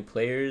 18 new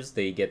players.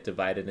 They get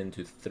divided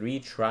into 3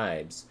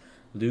 tribes: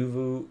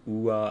 Luvu,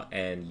 Ua,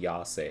 and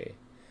Yase.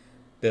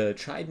 The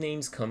tribe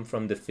names come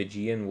from the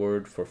Fijian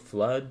word for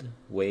flood,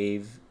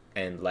 wave,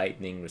 and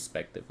lightning,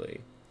 respectively.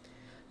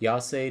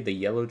 Yase, the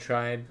yellow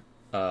tribe,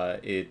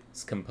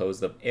 it's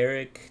composed of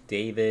Eric,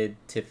 David,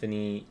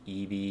 Tiffany,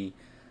 Evie,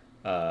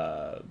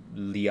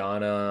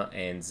 Liana,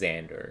 and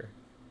Xander.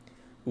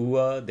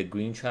 Ua, the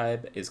green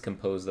tribe, is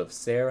composed of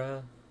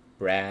Sarah,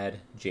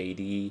 Brad,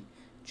 JD,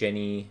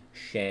 Jenny,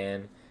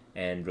 Shan,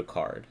 and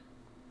Ricard.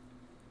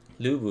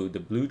 Luvu, the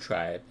blue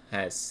tribe,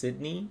 has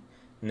Sydney,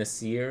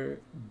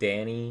 Nasir,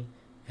 Danny,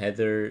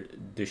 Heather,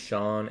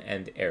 Deshawn,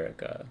 and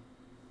Erica.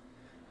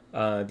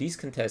 These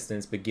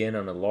contestants begin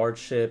on a large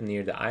ship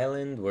near the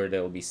island where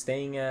they'll be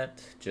staying at.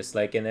 Just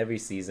like in every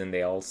season,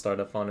 they all start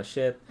off on a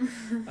ship.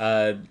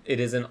 It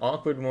is an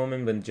awkward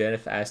moment when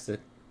Jeff asked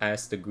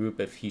the group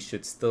if he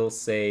should still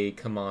say,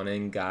 "Come on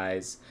in,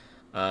 guys."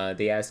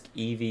 They asked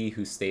Evie,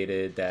 who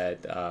stated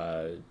that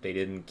they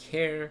didn't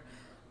care.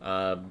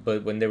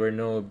 But when there were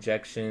no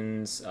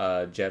objections,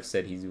 Jeff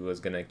said he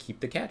was going to keep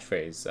the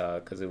catchphrase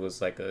because it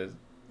was like a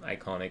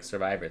iconic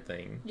Survivor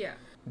thing. Yeah.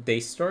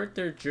 They start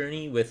their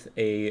journey with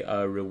a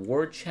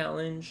reward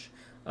challenge.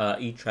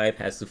 Each tribe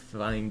has to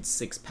find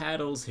 6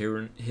 paddles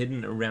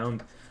hidden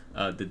around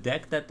the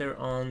deck that they're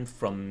on.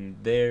 From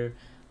there,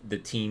 the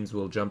teams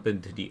will jump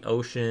into the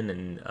ocean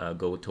and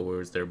go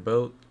towards their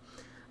boat.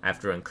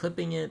 After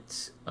unclipping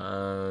it,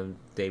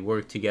 they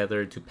work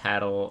together to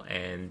paddle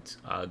and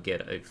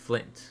get a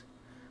flint.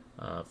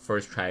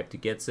 First tribe to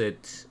gets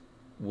it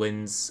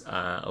wins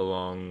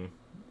the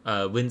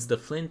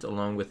flint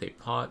along with a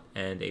pot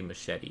and a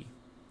machete.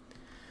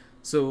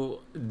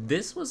 So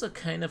this was a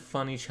kind of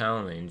funny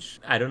challenge.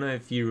 I don't know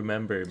if you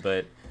remember,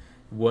 but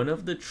one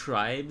of the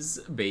tribes,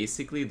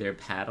 basically their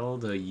paddle,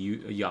 the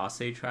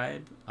Yase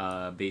tribe,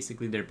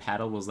 basically their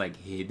paddle was like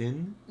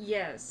hidden.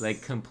 Yes.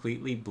 Like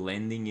completely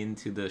blending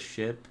into the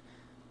ship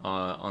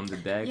on the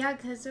deck. Yeah,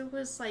 because it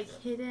was like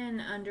hidden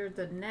under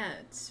the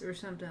nets or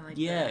something like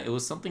that. Yeah, it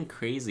was something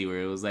crazy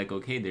where it was like,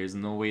 okay, there's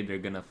no way they're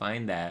gonna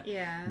find that.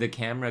 Yeah. The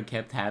camera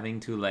kept having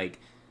to like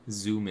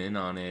zoom in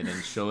on it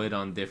and show it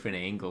on different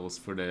angles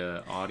for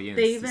the audience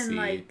they to even see.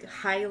 like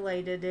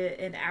highlighted it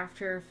in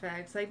After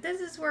Effects, like,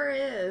 this is where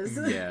it is.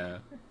 Yeah.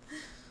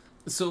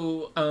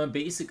 So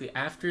basically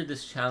after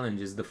this challenge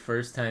is the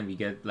first time we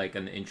get like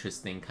an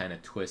interesting kind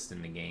of twist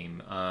in the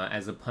game.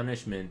 As a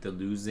punishment, the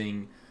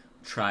losing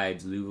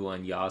tribes, Luvu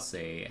and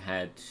Yase,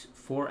 had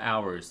 4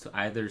 hours to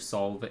either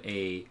solve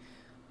a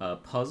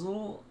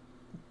puzzle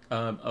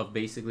of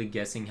basically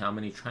guessing how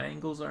many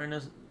triangles are in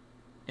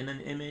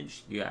an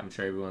image. Yeah, I'm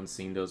sure everyone's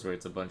seen those where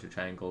it's a bunch of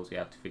triangles. You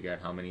have to figure out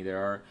how many there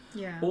are.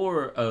 Yeah.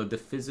 Or the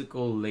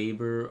physical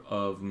labor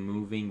of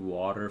moving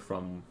water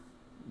from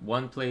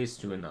one place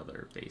to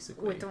another,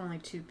 basically. With only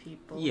 2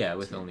 people. Yeah,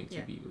 with only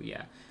two people,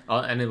 yeah.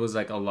 And it was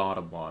like a lot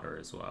of water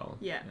as well.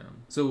 Yeah.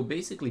 So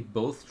basically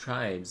both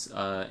tribes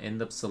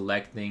end up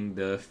selecting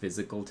the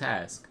physical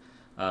task.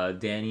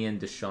 Danny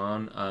and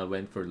Deshawn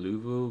went for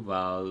Luvu,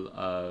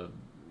 while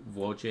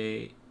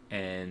Voce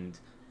and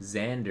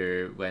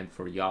Xander went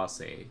for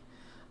Yase.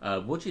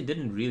 Voce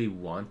didn't really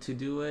want to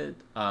do it.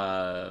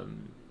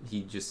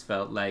 He just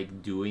felt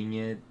like doing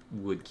it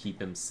would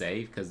keep him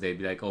safe because they'd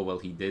be like, oh, well,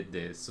 he did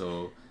this,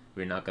 so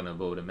we're not going to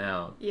vote him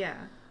out.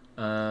 Yeah.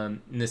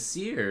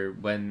 Nasir,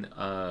 when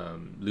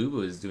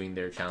Luvu is doing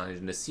their challenge,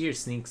 Nasir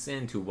sneaks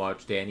in to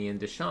watch Danny and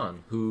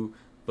Deshawn, who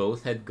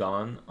both had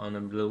gone on a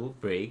little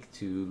break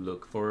to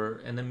look for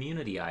an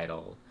immunity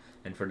idol.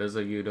 And for those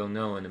of you who don't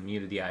know, an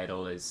immunity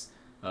idol is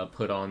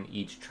put on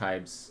each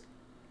tribe's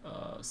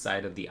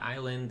side of the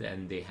island,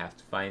 and they have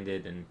to find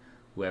it, and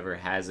whoever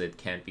has it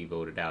can't be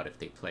voted out if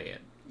they play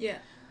it. Yeah.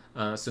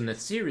 So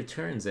Nasir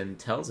returns and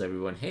tells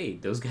everyone, hey,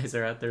 those guys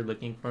are out there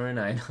looking for an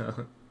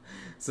idol.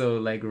 So,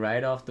 like,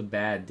 right off the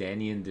bat,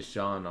 Danny and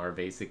Deshawn are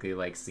basically,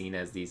 like, seen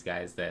as these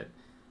guys that,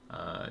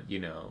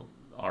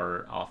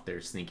 are off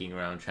there sneaking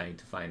around trying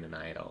to find an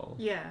idol.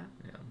 Yeah.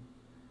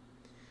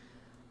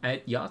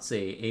 At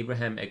Yahtzee,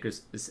 Abraham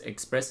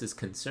expresses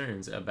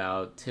concerns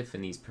about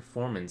Tiffany's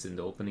performance in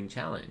the opening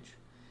challenge,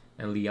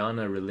 and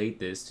Liana relate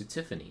this to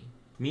Tiffany.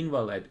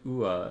 Meanwhile, at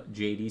Ua,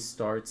 JD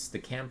starts the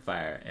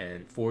campfire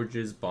and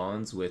forges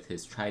bonds with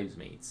his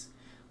tribesmates,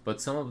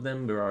 but some of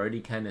them were already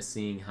kind of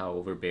seeing how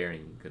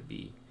overbearing he could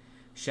be.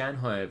 Shan,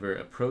 however,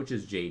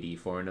 approaches JD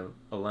for an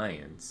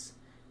alliance.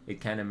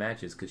 It kind of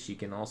matches because she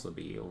can also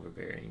be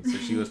overbearing, so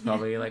she was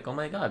probably like, oh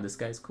my god, this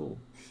guy's cool.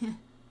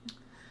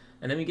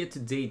 And then we get to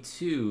day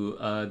 2.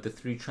 The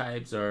 3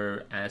 tribes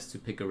are asked to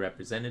pick a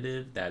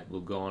representative that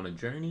will go on a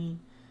journey.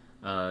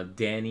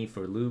 Danny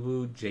for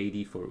Lubu,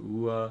 JD for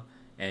Ua,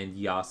 and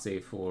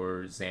Yase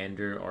for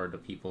Xander are the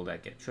people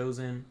that get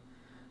chosen.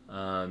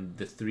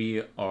 The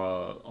 3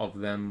 of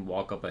them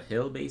walk up a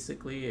hill,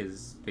 basically.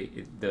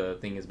 The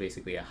thing is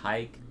basically a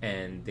hike,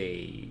 and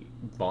they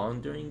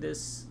bond during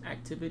this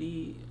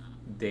activity.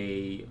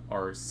 They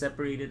are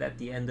separated at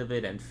the end of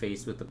it and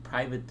faced with a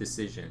private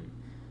decision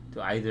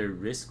to either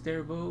risk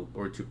their vote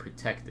or to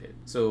protect it.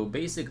 So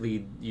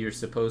basically, you're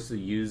supposed to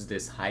use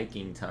this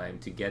hiking time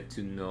to get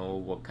to know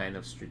what kind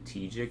of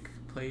strategic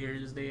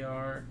players they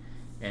are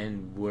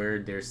and where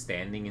they're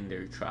standing in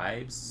their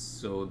tribes,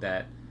 so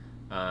that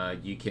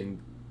you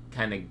can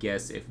kind of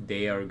guess if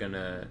they are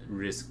gonna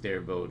risk their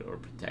vote or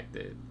protect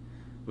it.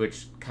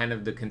 Which kind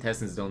of the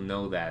contestants don't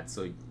know that,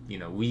 so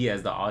we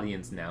as the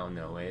audience now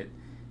know it.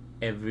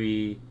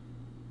 Every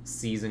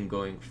season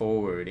going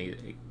forward,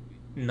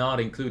 not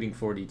including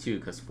 42,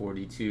 because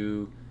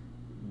 42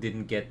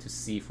 didn't get to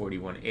see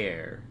 41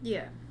 air.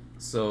 Yeah.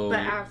 So, but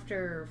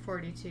after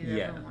 42,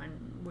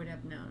 everyone would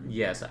have known.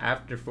 Yeah, so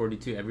after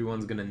 42,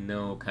 everyone's gonna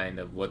know kind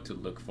of what to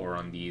look for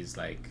on these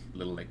like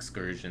little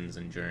excursions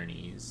and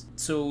journeys.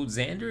 So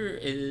Xander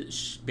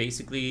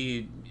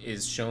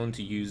is shown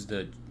to use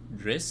the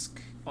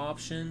risk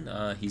option.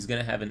 He's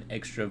gonna have an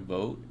extra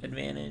vote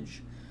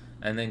advantage.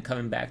 And then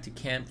coming back to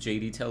camp,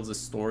 JD tells a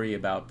story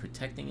about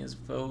protecting his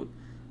vote,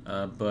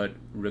 but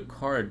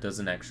Ricard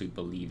doesn't actually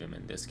believe him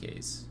in this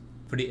case.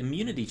 For the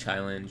immunity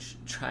challenge,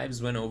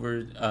 tribes went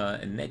over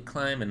a neck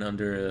climb and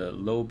under a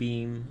low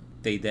beam.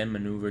 They then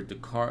maneuvered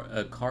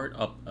a cart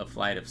up a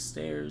flight of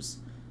stairs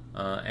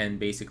and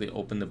basically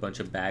opened a bunch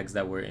of bags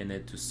that were in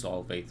it to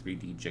solve a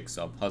 3D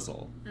jigsaw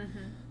puzzle.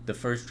 Mm-hmm. The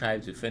first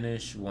tribe to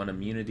finish won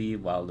immunity,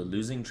 while the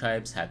losing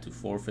tribes had to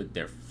forfeit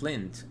their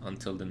flint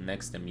until the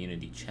next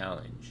immunity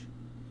challenge.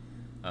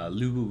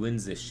 Lubu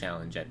wins this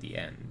challenge at the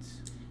end.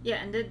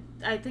 Yeah, and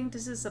I think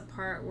this is the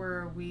part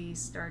where we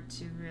start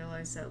to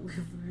realize that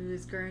Lubu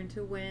is going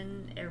to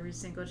win every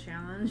single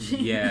challenge.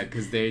 Yeah,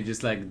 because they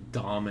just like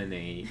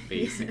dominate,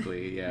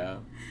 basically, yeah.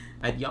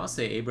 At Yase,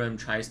 Abraham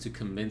tries to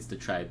convince the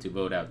tribe to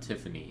vote out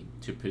Tiffany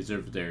to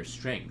preserve their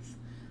strength,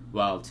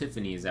 while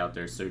Tiffany is out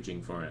there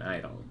searching for an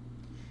idol.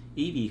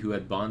 Evie, who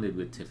had bonded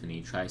with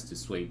Tiffany, tries to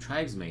sway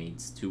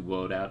tribesmates to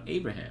vote out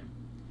Abraham.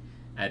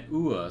 At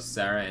Ua,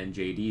 Sarah and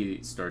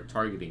JD start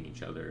targeting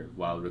each other,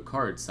 while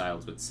Ricard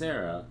sides with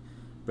Sarah.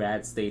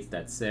 Brad states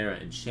that Sarah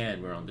and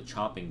Shan were on the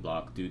chopping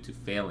block due to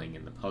failing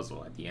in the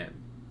puzzle at the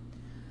end.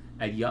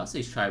 At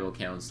Yase's tribal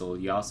council,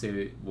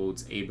 Yase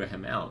votes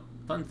Abraham out.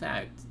 Fun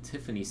fact,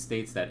 Tiffany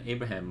states that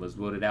Abraham was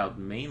voted out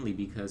mainly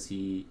because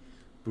he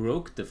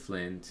broke the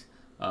flint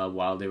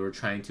while they were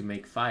trying to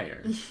make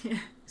fire. Yeah.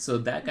 So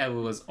that guy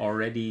was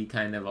already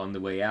kind of on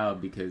the way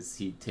out because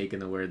he'd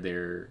taken away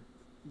their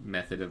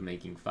method of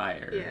making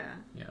fire.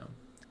 Yeah.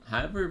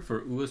 However,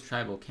 for Ua's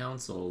tribal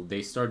council,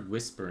 they start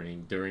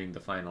whispering during the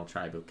final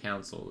tribal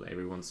council.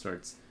 Everyone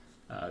starts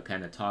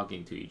kind of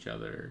talking to each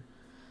other.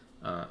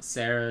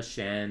 Sarah,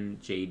 Shan,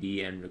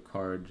 JD, and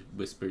Ricard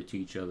whisper to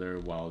each other,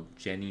 while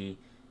Jenny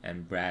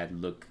and Brad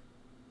look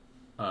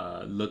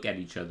at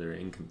each other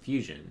in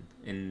confusion.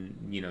 And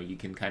you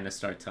can kind of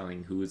start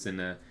telling who's in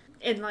an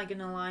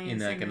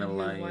alliance,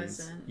 who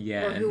wasn't.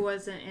 Yeah, or who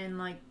wasn't in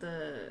like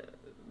the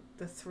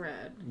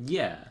thread.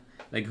 Yeah,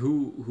 like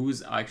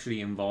who's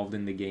actually involved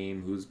in the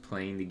game, who's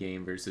playing the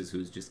game versus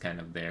who's just kind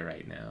of there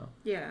right now.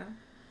 Yeah.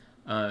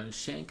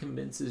 Shan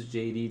convinces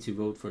JD to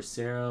vote for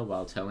Sarah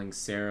while telling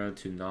Sarah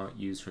to not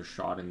use her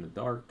shot in the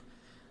dark.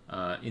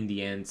 In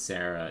the end,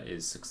 Sarah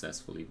is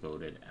successfully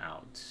voted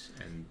out,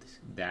 and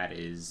that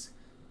is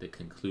the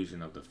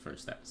conclusion of the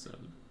first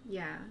episode.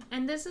 Yeah,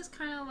 and this is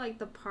kind of like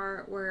the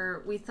part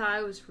where we thought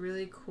it was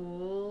really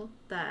cool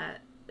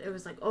that it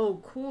was like,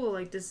 oh, cool,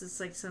 like this is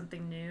like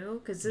something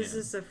new, because this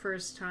is the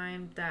first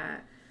time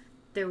that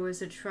there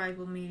was a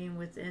tribal meeting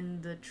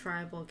within the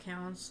tribal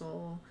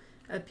council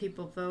of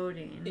people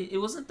voting. It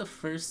wasn't the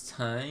first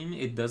time.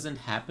 It doesn't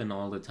happen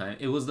all the time.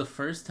 It was the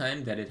first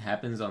time that it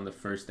happens on the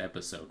first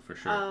episode, for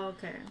sure. Oh,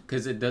 okay.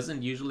 Because it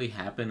doesn't usually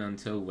happen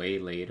until way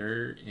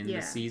later in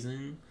the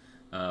season,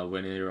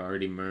 when they're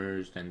already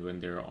merged and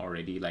when they're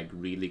already like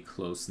really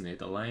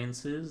close-knit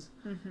alliances.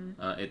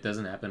 Mm-hmm. It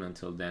doesn't happen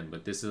until then.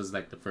 But this is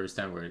like the first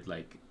time where it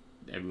like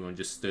everyone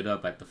just stood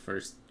up at the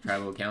first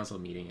tribal council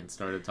meeting and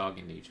started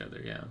talking to each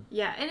other.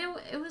 Yeah, and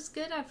it was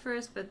good at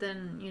first, but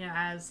then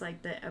as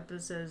like the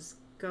episodes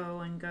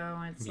go and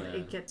it's like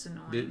it gets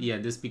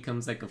annoying. This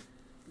becomes like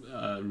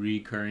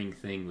recurring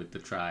thing with the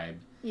tribe.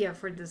 Yeah,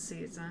 for this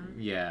season.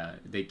 Yeah,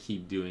 they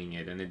keep doing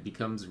it, and it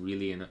becomes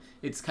really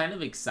it's kind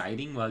of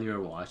exciting while you're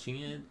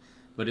watching it,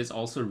 but it's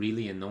also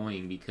really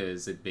annoying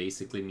because it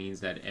basically means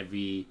that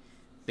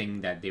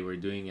everything that they were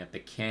doing at the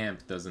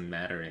camp doesn't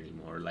matter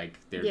anymore. Like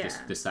they're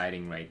just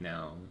deciding right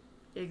now.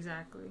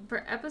 Exactly.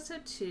 For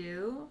episode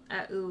 2,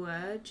 at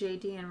UA,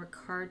 JD and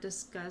Ricard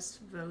discussed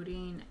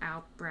voting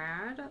out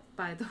Brad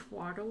by the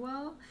water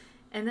well,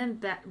 and then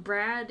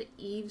Brad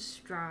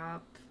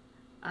eavesdrop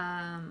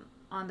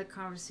on the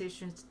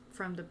conversations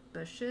from the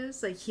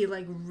bushes. Like he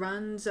like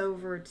runs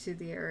over to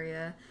the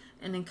area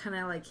and then kind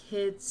of like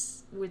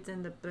hits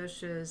within the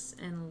bushes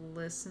and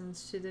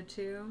listens to the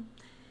two.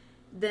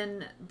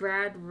 Then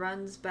Brad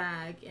runs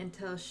back and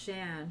tells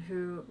Shan,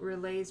 who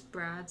relays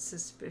Brad's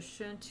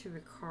suspicion to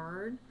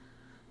Ricard.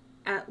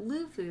 At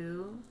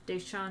Luvu,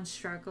 Deshawn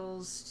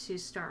struggles to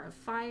start a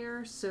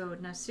fire, so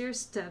Nasir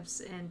steps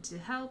in to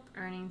help,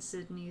 earning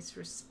Sydney's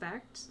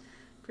respect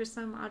for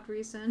some odd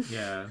reason.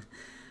 Yeah.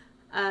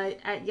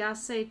 At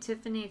Yase,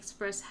 Tiffany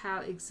expressed how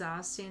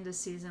exhausting the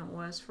season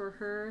was for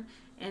her,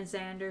 and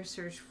Xander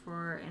searched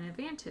for an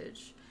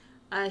advantage.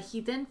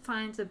 He then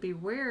finds a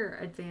Beware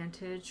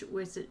advantage,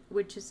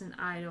 which is an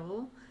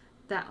idol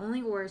that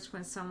only works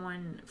when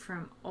someone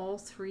from all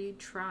 3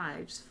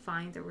 tribes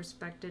find the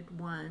respected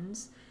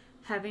ones,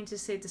 having to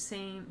say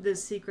the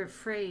secret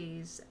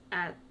phrase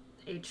at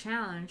a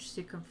challenge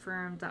to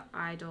confirm the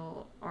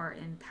idol are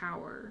in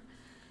power.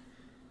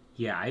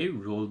 Yeah, I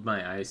rolled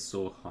my eyes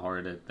so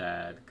hard at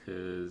that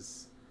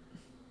because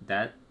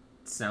that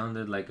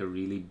sounded like a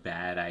really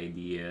bad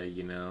idea,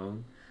 you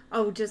know?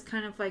 Oh, just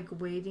kind of like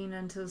waiting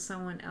until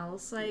someone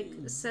else like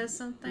says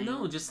something?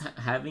 No, just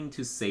having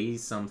to say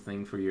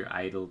something for your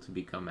idol to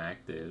become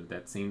active.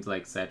 That seems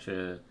like such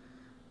a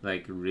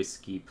like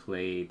risky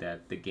play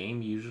that the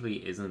game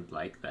usually isn't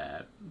like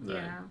that. But...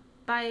 Yeah.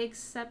 By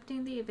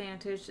accepting the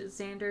advantage,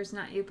 Xander is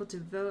not able to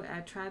vote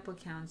at Tribal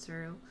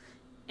Council,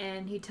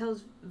 and he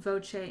tells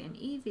Voce and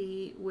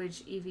Evie,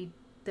 which Evie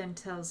then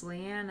tells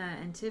Leanna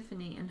and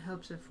Tiffany in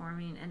hopes of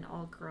forming an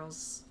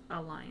all-girls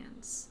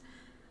alliance.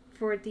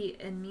 For the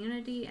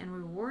Immunity and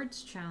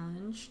Rewards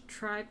Challenge,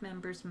 tribe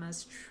members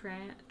must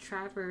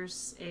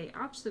traverse a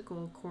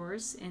obstacle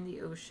course in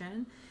the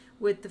ocean,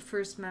 with the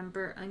first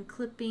member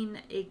unclipping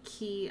a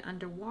key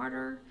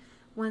underwater.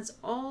 Once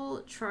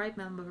all tribe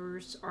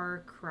members are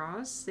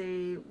across,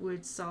 they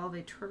would solve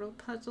a turtle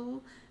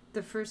puzzle.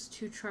 The first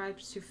 2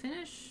 tribes to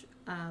finish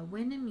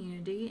win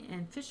immunity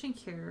and fishing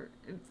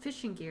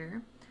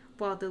gear,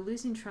 while the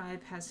losing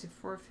tribe has to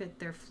forfeit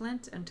their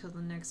flint until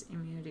the next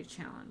immunity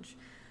challenge.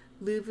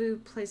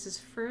 Luvu places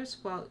first,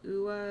 while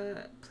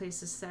Ua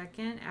places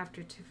second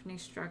after Tiffany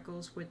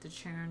struggles with the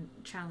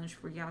challenge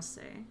for Yase.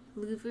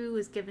 Luvu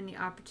is given the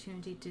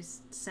opportunity to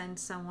send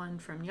someone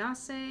from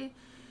Yase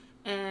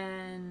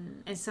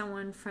and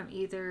someone from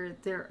either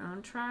their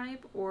own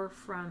tribe or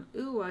from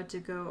Ua to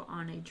go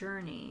on a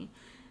journey.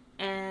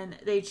 And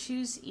they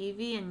choose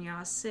Evie and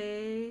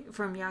Yase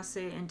from Yase,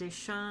 and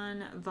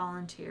Deshawn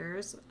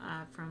volunteers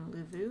from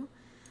Luvu.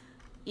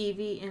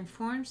 Evie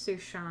informs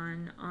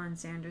Deshawn on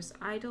Xander's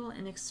idol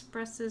and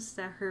expresses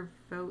that her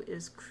vote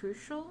is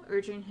crucial,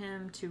 urging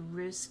him to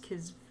risk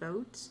his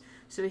vote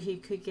so he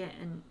could get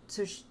an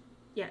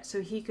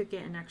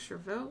extra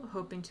vote,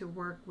 hoping to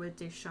work with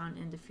Deshawn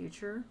in the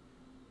future.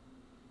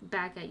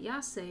 Back at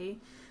Yase,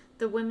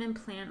 the women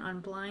plan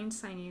on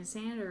blindsiding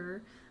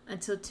Xander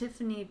until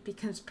Tiffany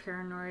becomes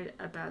paranoid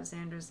about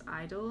Xander's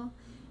idol,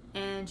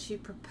 and she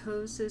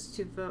proposes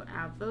to vote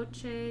out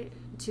Voce,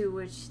 to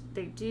which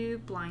they do,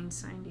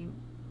 blindsiding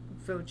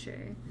Voce.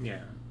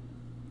 Yeah.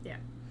 Yeah.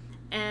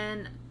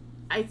 And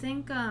I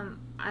think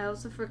I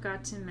also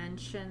forgot to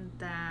mention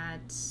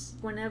that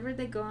whenever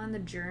they go on the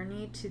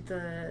journey to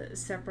the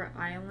separate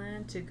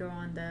island to go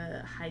on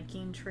the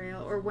hiking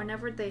trail, or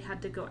whenever they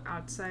had to go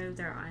outside of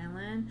their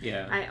island,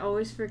 I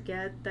always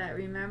forget that,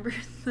 remember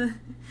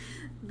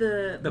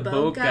the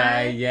boat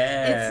guy?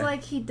 Yeah. It's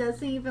like he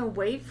doesn't even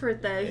wait for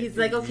that. He's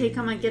like, okay,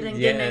 come on, get in.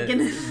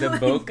 The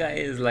boat guy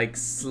is like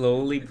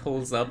slowly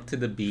pulls up to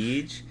the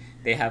beach.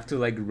 They have to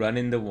like run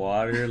in the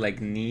water like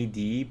knee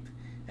deep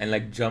and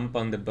like jump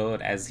on the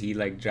boat as he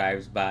like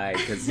drives by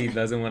because he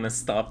doesn't want to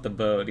stop the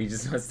boat. He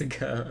just wants to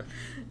go.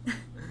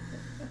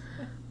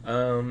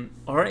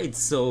 Alright,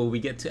 so we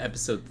get to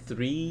episode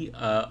 3.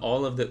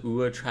 All of the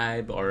Ua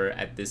tribe are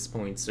at this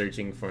point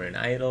searching for an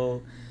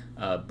idol.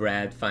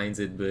 Brad finds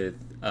it with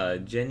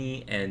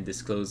Jenny and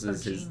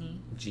discloses his...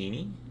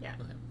 Genie? Yeah.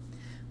 Okay.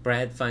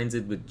 Brad finds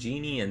it with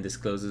Genie and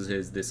discloses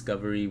his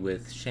discovery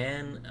with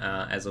Shan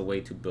as a way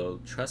to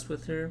build trust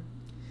with her.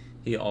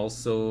 He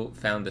also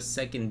found a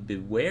second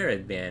Beware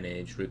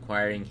advantage,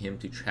 requiring him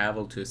to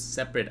travel to a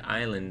separate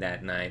island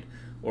that night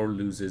or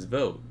lose his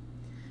vote.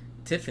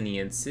 Tiffany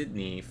and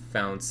Sydney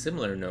found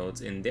similar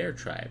notes in their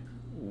tribe.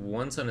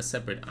 Once on a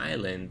separate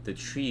island, the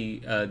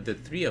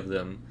three of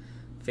them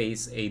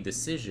face a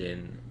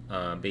decision,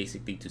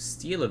 basically to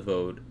steal a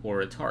vote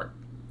or a tarp.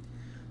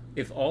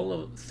 If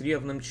all 3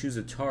 of them choose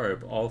a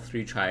tarp, all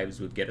 3 tribes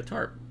would get a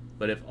tarp.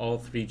 but if all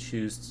three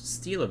choose to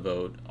steal a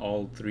vote,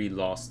 all three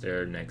lost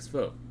their next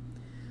vote.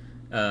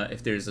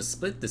 If there's a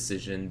split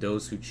decision,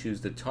 those who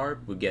choose the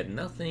tarp will get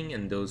nothing,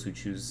 and those who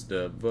choose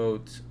the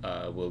vote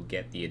will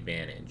get the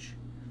advantage.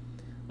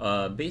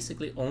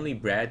 Basically, only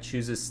Brad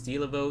chooses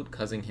steal a vote,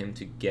 causing him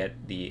to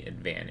get the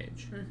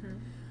advantage.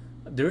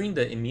 Mm-hmm. During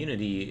the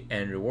immunity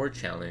and reward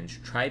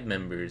challenge, tribe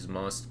members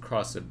must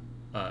cross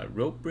a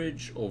rope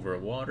bridge over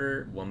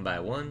water one by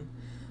one,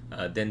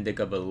 then dig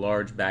up a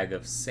large bag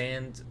of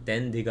sand,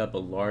 then dig up a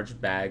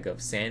large bag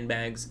of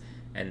sandbags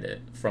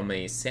from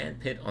a sand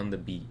pit on the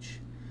beach.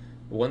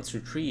 Once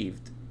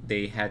retrieved,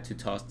 they had to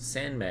toss the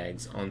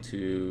sandbags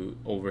onto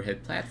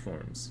overhead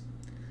platforms.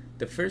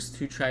 The first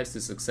two tribes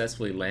to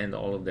successfully land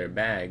all of their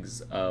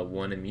bags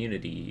won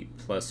immunity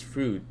plus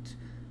fruit,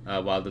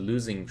 while the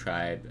losing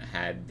tribe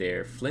had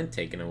their flint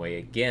taken away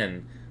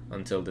again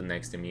until the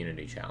next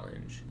immunity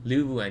challenge.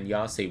 Luvu and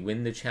Yase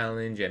win the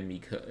challenge, and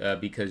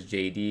because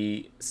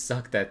JD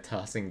sucked at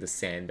tossing the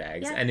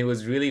sandbags. Yeah. And it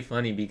was really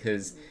funny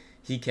because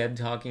he kept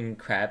talking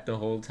crap the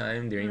whole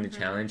time during the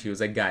challenge. He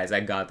was like, guys,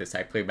 I got this.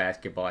 I play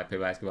basketball.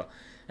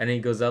 And then he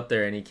goes up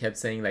there and he kept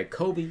saying like,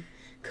 Kobe,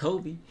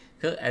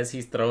 as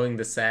he's throwing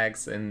the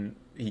sacks, and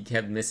he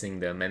kept missing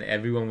them, and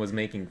everyone was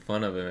making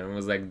fun of him and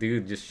was like,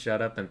 dude, just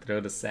shut up and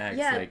throw the sacks.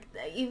 Yeah, like,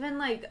 even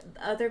like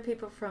other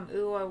people from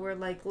UWA were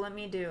like, let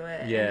me do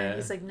it. Yeah. And then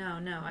he's like, no,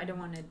 I don't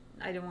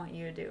want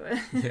you to do it.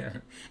 Yeah.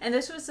 And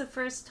this was the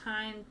first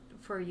time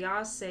for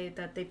Yase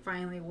that they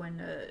finally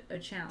won a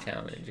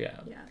challenge. Yeah.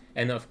 Yeah.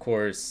 And of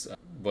course,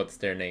 what's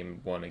their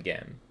name won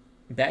again.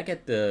 Back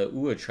at the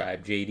UWA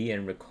tribe, JD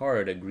and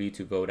Ricard agree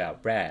to vote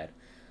out Brad,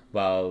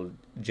 while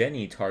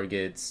Jenny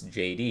targets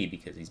JD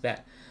because he's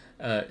bad.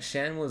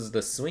 Shan was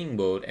the swing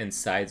vote and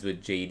sides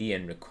with JD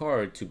and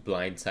Ricard to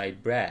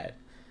blindside Brad,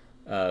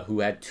 who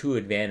had two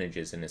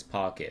advantages in his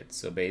pocket.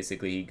 So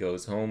basically he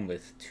goes home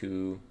with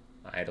two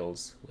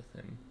idols with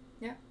him.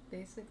 Yeah,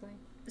 basically.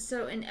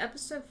 So in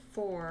episode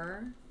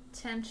 4,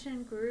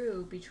 tension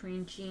grew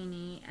between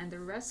Jeannie and the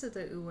rest of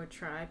the UWA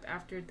tribe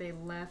after they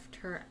left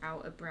her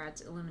out of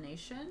Brad's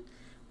elimination,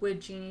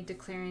 with Jeannie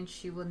declaring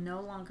she will no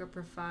longer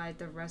provide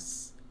the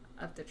rest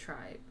of the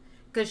tribe.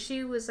 Because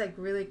she was like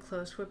really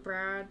close with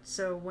Brad,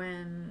 so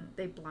when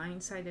they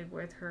blindsided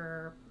with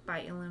her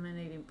by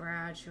eliminating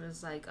Brad, she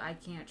was like, I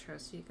can't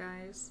trust you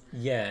guys.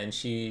 Yeah, and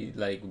she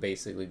like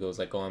basically goes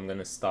like, oh, I'm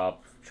gonna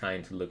stop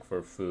trying to look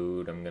for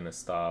food, I'm gonna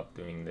stop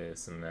doing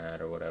this and that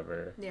or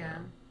whatever. Yeah.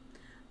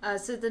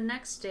 So the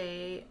next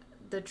day,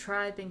 the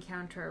tribe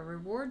encounter a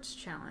rewards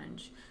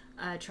challenge.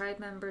 Tribe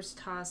members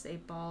toss a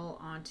ball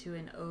onto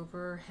an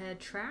overhead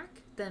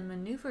track, then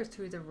maneuver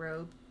through the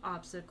rope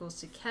obstacles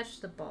to catch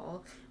the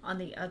ball on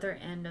the other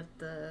end of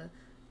the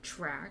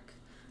track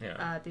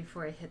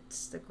before it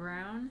hits the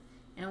ground.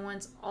 And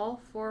once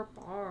all 4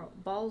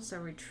 balls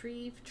are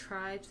retrieved,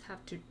 tribes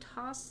have to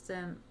toss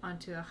them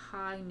onto a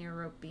high,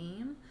 narrow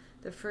beam.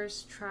 The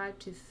first tribe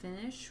to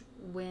finish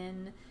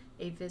win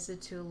a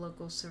visit to a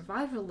local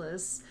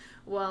survivalist,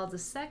 while the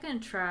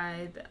second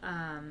tribe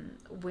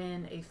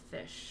win a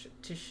fish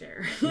to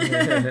share.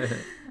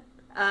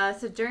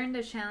 So during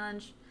the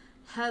challenge,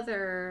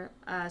 Heather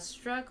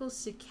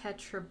struggles to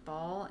catch her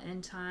ball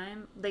in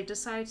time. They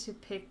decide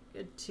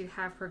to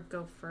have her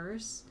go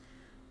first,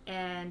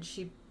 and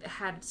she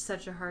had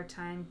such a hard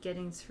time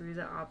getting through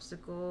the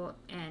obstacle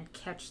and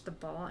catch the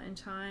ball in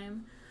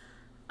time,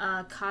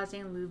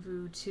 causing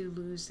Luvu to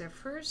lose their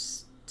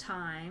first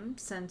time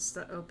since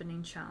the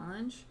opening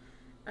challenge.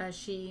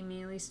 She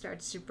immediately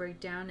starts to break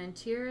down in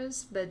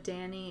tears, but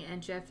Danny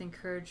and Jeff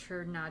encourage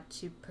her not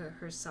to put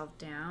herself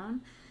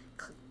down,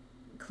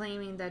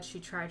 claiming that she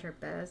tried her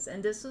best.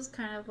 And this was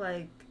kind of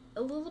like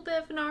a little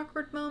bit of an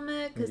awkward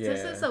moment, because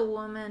this is a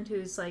woman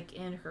who's like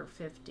in her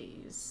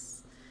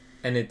 50s.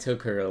 And it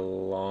took her a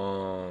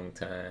long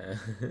time.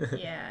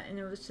 Yeah, and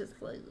it was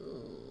just like,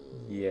 ugh.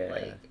 Yeah.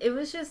 Like, it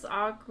was just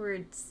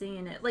awkward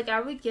seeing it. Like,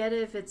 I would get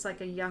it if it's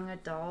like a young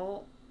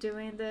adult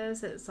doing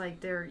this. It's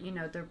like they're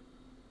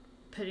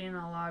putting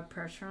a lot of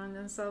pressure on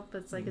themselves,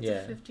 but it's like, it's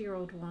a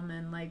 50-year-old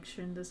woman. Like,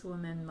 shouldn't this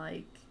woman,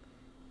 like,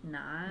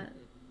 not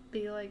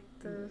be like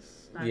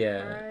this? Not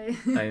cry?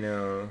 I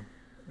know.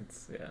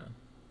 It's,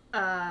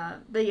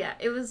 but yeah,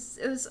 it was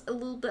a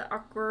little bit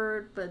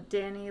awkward, but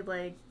Danny,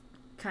 like,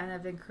 kind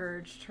of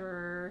encouraged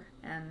her,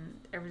 and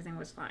everything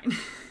was fine.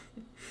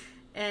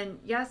 And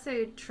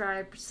Yase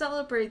tribe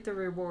celebrate the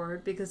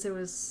reward because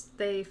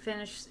they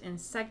finished in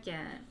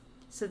second,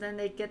 so then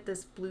they get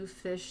this blue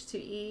fish to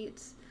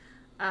eat,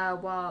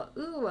 while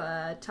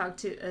UWA talked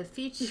to a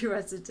Fiji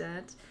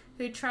resident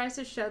who tries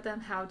to show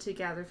them how to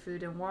gather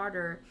food and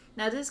water.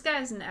 Now this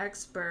guy's an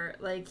expert,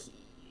 like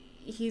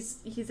he's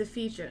a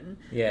Fijian.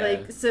 Yeah.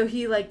 Like, so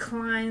he like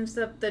climbs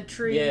up the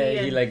tree. Yeah,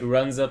 and he like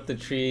runs up the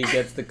tree,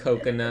 gets the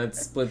coconut,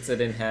 splits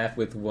it in half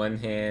with one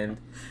hand.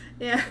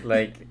 Yeah.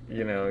 Like,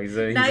 he's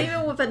not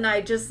even with a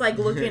knife, just like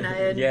looking at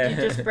it, and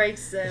he just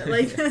breaks it.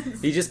 Like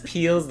he just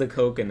peels the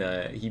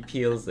coconut. He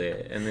peels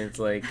it, and it's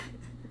like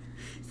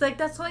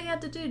that's all you have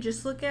to do.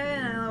 Just look at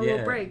it, and it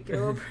will break. It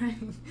will break.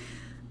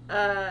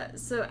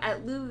 So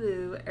at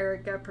Lulu,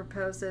 Erica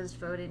proposes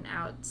voting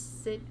out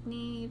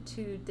Sydney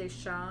to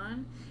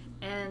Deshawn,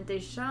 and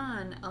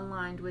Deshawn,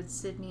 aligned with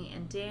Sydney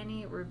and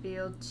Danny,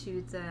 revealed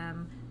to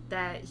them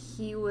that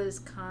he was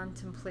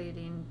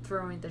contemplating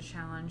throwing the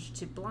challenge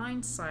to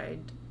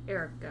blindside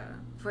Erica.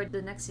 For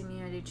the next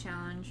immunity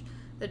challenge,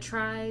 the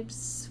tribes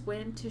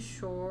swim to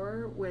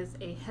shore with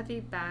a heavy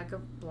bag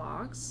of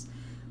blocks,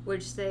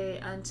 which they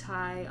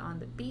untie on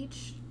the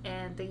beach,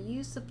 and they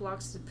use the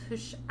blocks to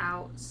push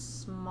out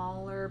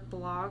smaller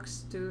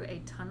blocks through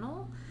a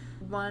tunnel,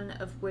 one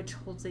of which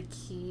holds a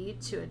key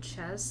to a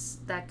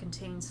chest that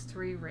contains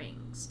 3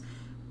 rings.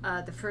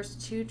 The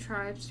first 2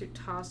 tribes to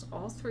toss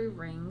all 3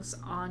 rings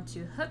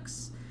onto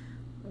hooks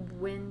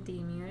win the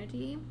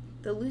immunity.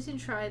 The losing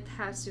tribe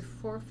has to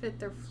forfeit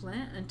their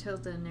flint until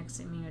the next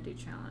immunity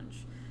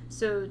challenge.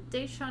 So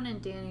Deshawn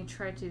and Danny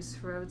tried to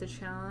throw the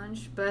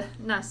challenge, but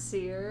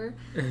Nasir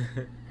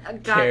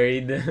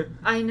carried them.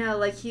 I know,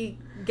 like he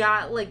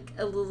got like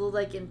a little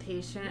like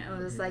impatient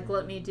and was like,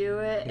 "Let me do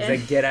it." He's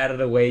like, "Get out of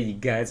the way! You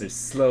guys are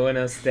slowing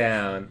us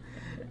down."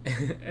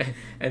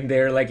 And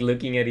they're like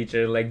looking at each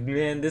other, like,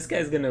 "Man, this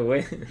guy's gonna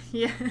win."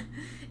 Yeah,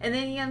 and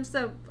then he ends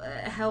up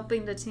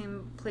helping the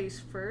team place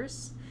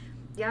first.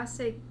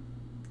 Yase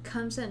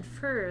comes in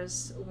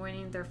first,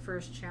 winning their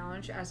first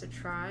challenge as a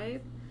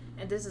tribe.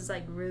 And this is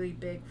like really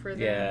big for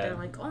them. Yeah. They're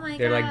like, oh my god.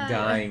 They're like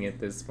dying at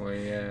this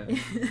point, yeah.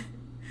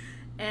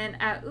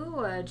 And at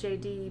UA,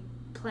 JD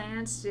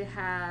plans to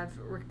have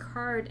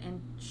Ricard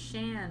and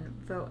Shan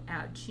vote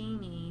out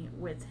Jeannie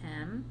with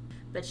him.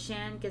 But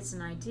Shan gets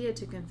an idea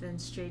to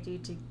convince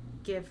JD to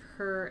give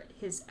her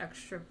his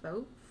extra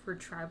vote for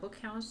Tribal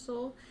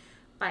Council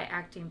by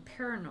acting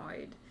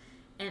paranoid.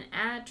 And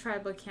at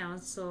Tribal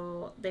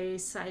Council, they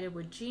sided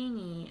with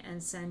Jeannie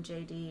and sent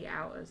JD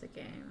out of the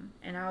game.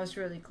 And I was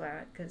really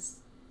glad because,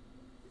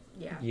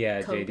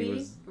 yeah, Kobe, JD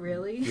was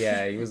really.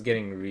 Yeah, he was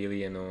getting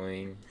really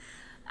annoying.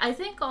 I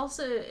think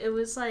also it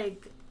was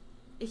like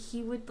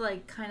he would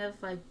like kind of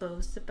like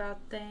boast about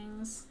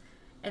things,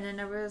 and then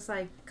everyone was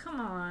like, "Come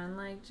on,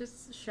 like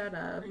just shut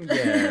up."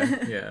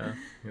 Yeah,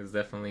 he was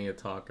definitely a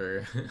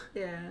talker.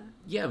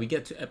 Yeah, we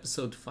get to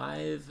episode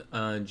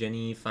 5.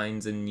 Jenny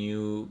finds a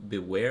new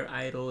Beware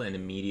idol and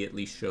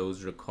immediately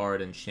shows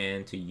Ricard and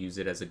Shan to use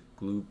it as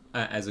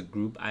a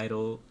group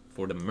idol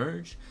for the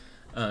merge.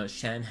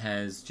 Shan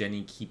has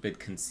Jenny keep it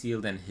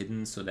concealed and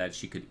hidden so that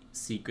she could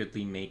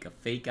secretly make a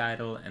fake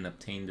idol and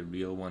obtain the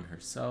real one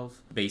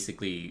herself.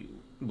 Basically,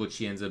 what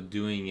she ends up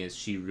doing is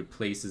she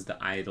replaces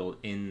the idol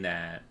in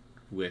that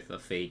with a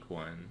fake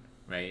one,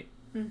 right?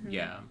 Mm-hmm.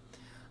 Yeah.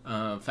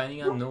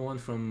 Finding out no one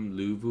from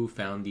Luvu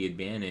found the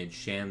advantage,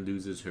 Shan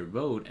loses her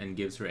vote and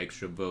gives her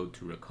extra vote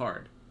to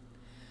Ricard.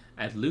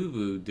 At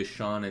Luvu,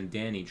 Deshawn and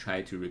Danny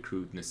try to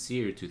recruit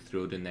Nasir to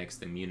throw the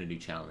next immunity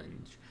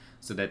challenge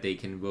so that they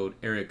can vote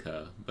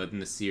Erica, but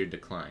Nasir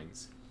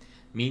declines.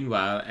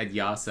 Meanwhile, at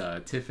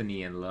Yasa,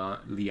 Tiffany and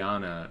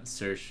Liana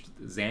searched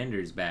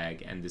Xander's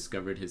bag and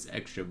discovered his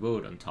extra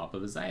vote on top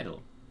of his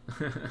idol.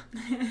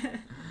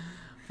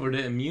 For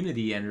the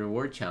immunity and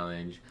reward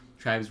challenge,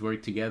 tribes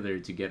worked together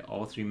to get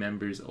all 3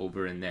 members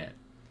over a net.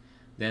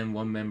 Then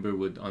one member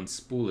would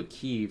unspool a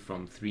key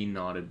from 3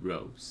 knotted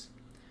ropes.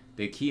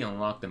 The key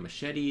unlocked a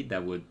machete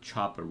that would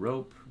chop a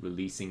rope,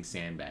 releasing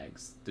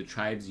sandbags. The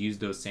tribes used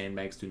those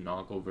sandbags to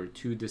knock over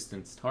 2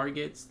 distant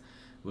targets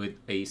with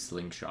a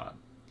slingshot.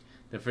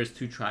 The first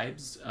 2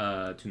 tribes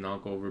to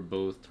knock over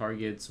both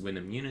targets win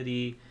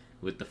immunity,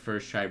 with the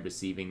first tribe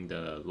receiving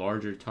the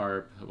larger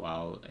tarp,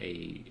 while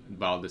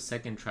the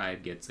second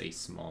tribe gets a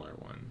smaller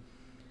one.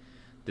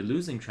 The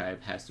losing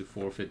tribe has to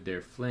forfeit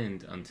their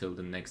flint until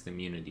the next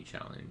immunity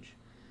challenge.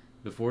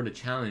 Before the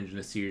challenge,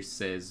 Nasir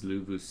says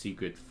Luvu's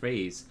secret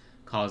phrase,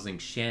 causing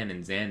Shan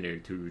and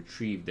Xander to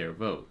retrieve their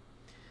vote.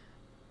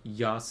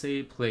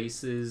 Yase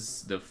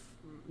places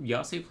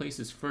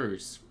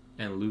first,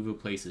 and Luvu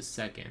places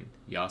second.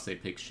 Yase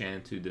picks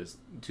Shan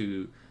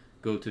to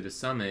go to the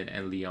summit,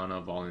 and Liana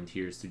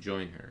volunteers to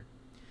join her.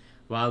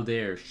 While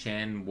there,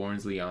 Shan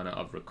warns Liana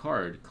of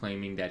Ricard,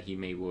 claiming that he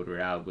may vote her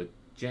out with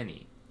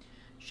Jenny.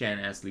 Shan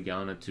asks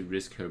Liana to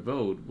risk her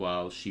vote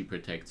while she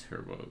protects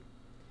her vote.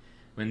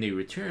 When they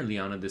return,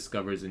 Liana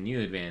discovers a new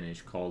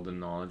advantage called the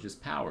knowledge is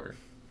power.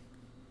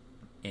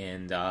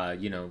 And,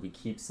 we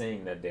keep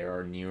saying that there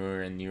are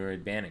newer and newer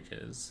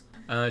advantages.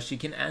 She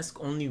can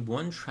ask only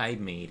one tribe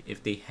mate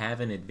if they have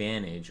an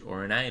advantage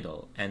or an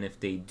idol. And if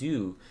they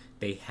do,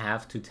 they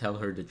have to tell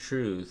her the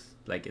truth.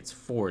 Like, it's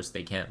forced.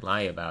 They can't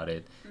lie about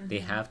it. Mm-hmm. They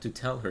have to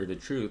tell her the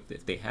truth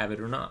if they have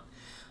it or not.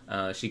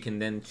 She can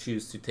then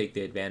choose to take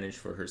the advantage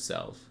for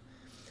herself.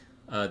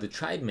 The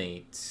tribe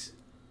mate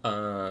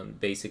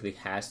basically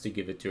has to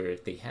give it to her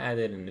if they had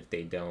it, and if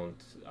they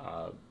don't,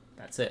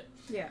 that's it.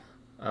 Yeah.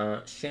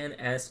 Shan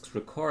asks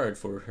Ricard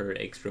for her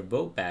extra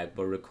vote back,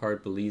 but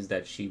Ricard believes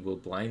that she will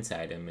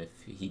blindside him if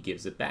he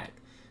gives it back,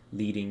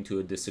 leading to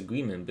a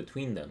disagreement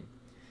between them.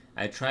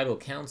 At Tribal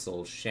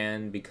Council,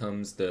 Shan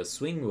becomes the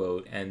swing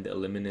vote and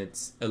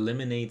eliminates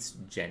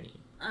Jenny.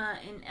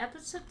 In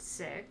episode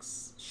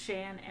 6,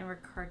 Shan and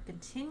Ricard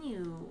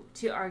continue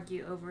to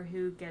argue over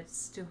who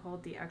gets to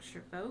hold the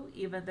extra vote,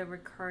 even though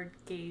Ricard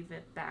gave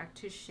it back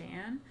to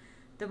Shan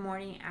the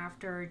morning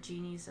after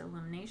Jeannie's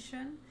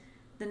elimination.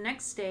 The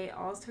next day,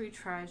 all three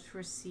tribes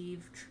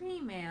receive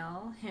tree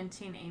mail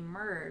hinting a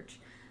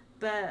merge,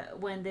 but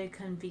when they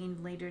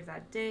convene later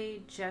that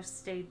day, Jeff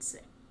states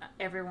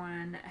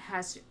everyone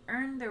has to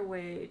earn their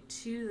way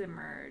to the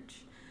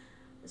merge.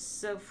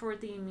 So for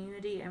the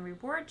immunity and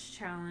rewards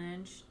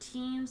challenge,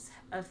 teams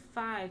of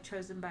 5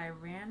 chosen by a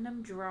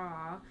random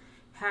draw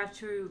have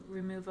to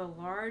remove a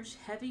large,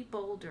 heavy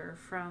boulder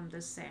from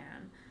the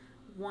sand.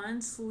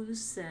 Once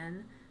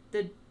loosened,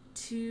 the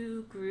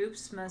 2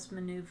 groups must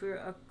maneuver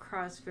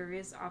across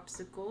various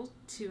obstacles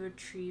to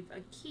retrieve a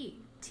key.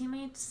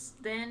 Teammates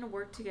then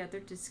work together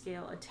to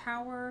scale a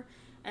tower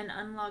and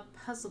unlock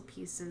puzzle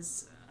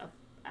pieces up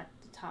at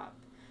the top.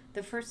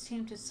 The first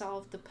team to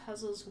solve the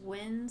puzzles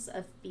wins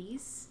a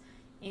feast,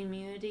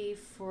 immunity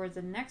for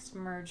the next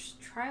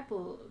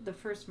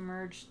first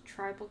merged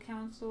tribal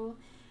council,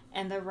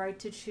 and the right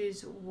to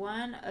choose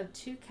one of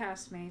 2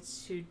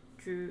 castmates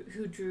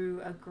who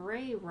drew a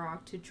gray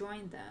rock to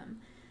join them.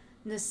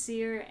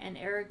 Nasir and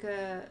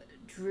Erica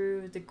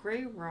drew the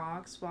gray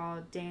rocks,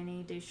 while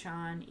Danny,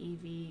 Deshawn,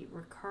 Evie,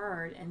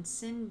 Ricard, and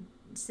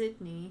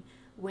Sydney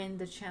win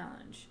the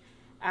challenge.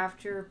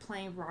 After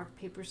playing rock,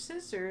 paper,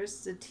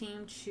 scissors, the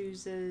team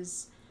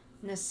chooses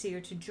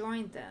Nasir to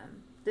join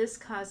them. This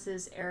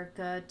causes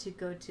Erica to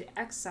go to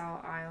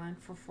Exile Island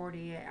for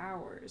 48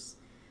 hours.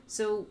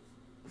 So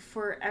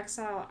for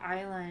Exile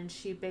Island,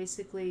 she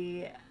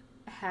basically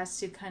has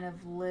to kind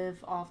of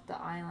live off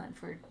the island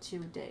for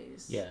 2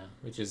 days. Yeah,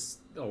 which is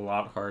a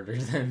lot harder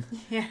than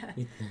you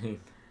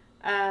think.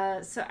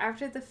 So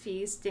after the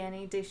feast,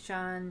 Danny,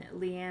 Deshawn,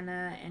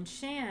 Leanna, and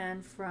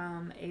Shan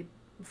form a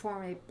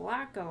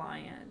Black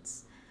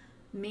Alliance.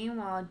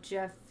 Meanwhile,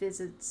 Jeff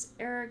visits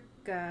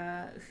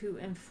Erica, who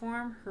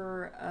informs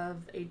her of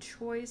a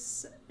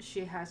choice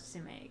she has to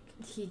make.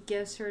 He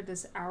gives her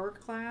this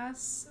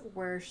hourglass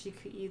where she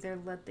could either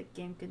let the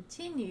game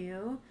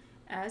continue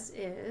as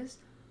is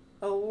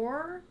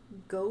or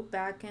go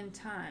back in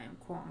time,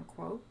 quote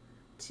unquote,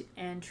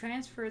 and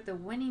transfer the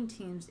winning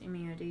team's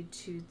immunity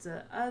to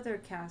the other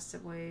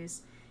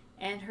castaways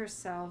and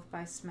herself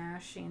by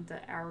smashing the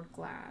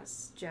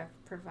hourglass Jeff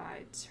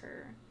provides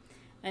her.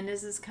 And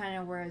this is kind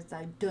of where it's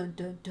like, dun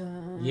dun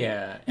dun.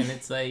 Yeah, and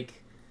it's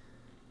like,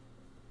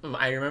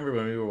 I remember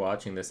when we were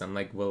watching this, I'm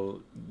like,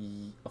 well,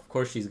 of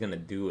course she's gonna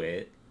do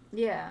it.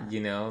 Yeah.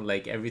 You know,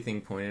 like everything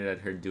pointed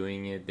at her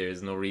doing it.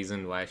 There's no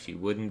reason why she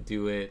wouldn't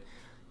do it.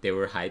 They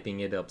were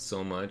hyping it up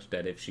so much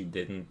that if she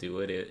didn't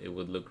do it, it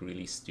would look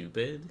really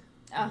stupid.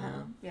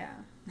 Uh-huh, yeah.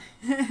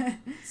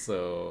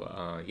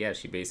 So, yeah,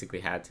 she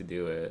basically had to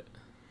do it.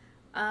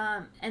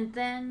 And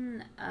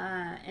then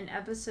in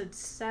episode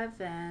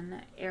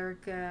 7,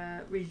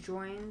 Erica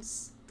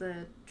rejoins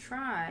the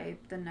tribe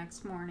the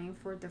next morning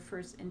for the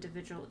first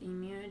individual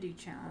immunity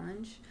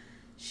challenge.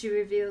 She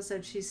reveals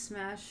that she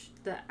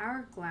smashed the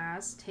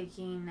hourglass,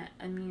 taking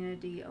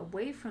immunity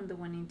away from the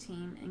winning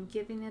team and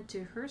giving it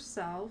to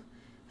herself,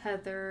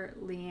 Heather,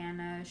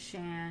 Leanna,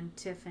 Shan,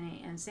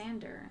 Tiffany, and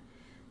Xander.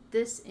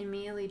 This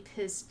immediately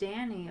pissed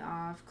Danny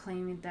off,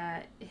 claiming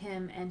that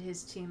him and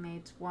his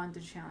teammates won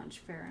the challenge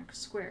fair and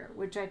square,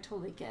 which I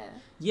totally get.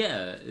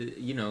 Yeah,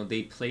 you know,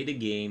 they played a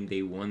game,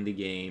 they won the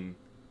game.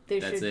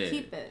 That's should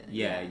keep it.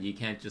 Yeah, you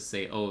can't just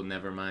say, oh,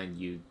 never mind,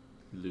 you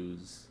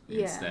lose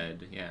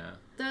instead. Yeah.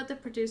 Though the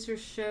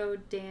producers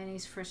showed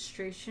Danny's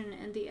frustration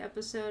in the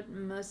episode,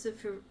 most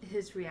of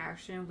his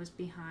reaction was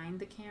behind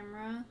the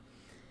camera.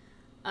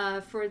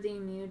 For the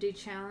immunity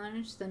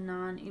challenge, the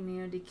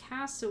non-immunity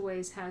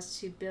castaways has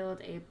to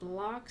build a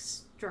block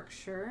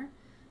structure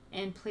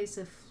and place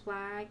a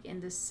flag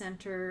in the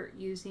center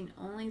using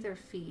only their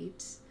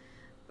feet.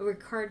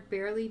 Ricard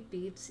barely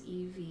beats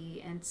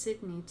Evie and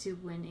Sydney to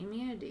win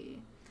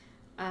immunity.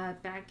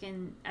 Back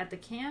at the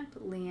camp,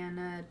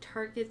 Leanna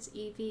targets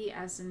Evie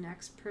as the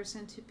next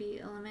person to be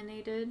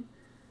eliminated.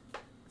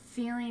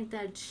 Feeling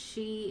that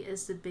she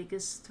is the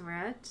biggest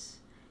threat,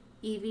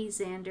 Evie,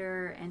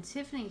 Xander, and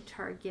Tiffany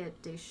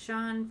target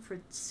Deshawn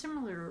for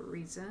similar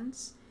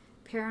reasons.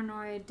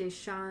 Paranoid,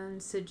 Deshawn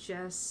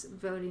suggests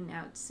voting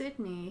out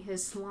Sydney,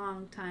 his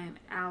longtime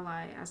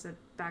ally, as a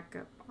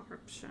backup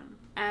option.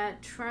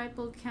 At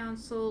Tribal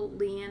Council,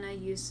 Leanna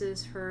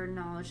uses her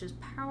knowledge as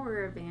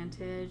power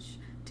advantage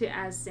to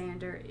ask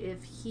Xander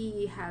if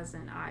he has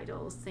an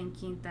idol,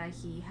 thinking that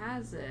he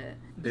has it.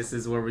 This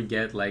is where we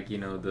get, like, you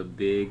know, the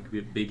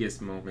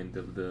biggest moment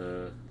of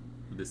the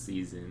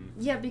season.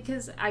 Yeah,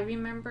 because I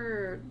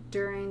remember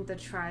during the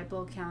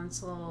Tribal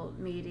Council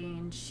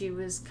meeting, she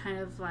was kind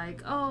of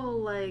like,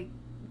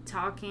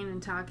 talking,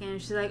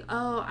 and she's like,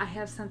 oh, I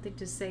have something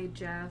to say,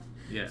 Jeff.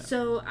 Yeah.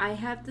 So I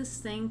have this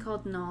thing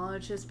called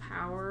knowledge as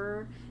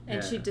power,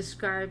 and she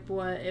described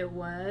what it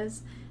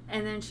was,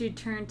 and then she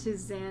turned to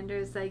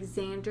Xander, it's like,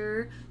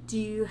 Xander, do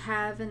you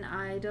have an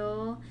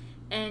idol?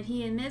 And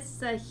he admits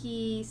that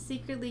he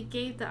secretly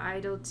gave the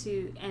idol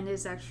to and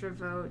his extra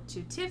vote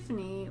to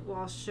Tiffany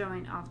while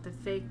showing off the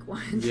fake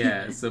one.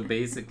 Yeah, so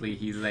basically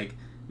he's like,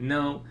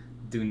 no,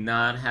 do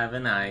not have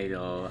an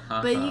idol.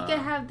 But you can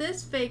have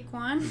this fake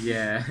one.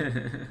 Yeah.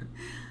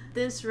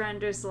 This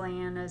renders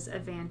Leanna's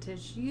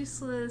advantage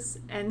useless,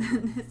 and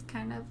then it's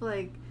kind of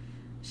like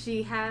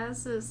she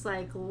has this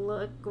like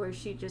look where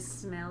she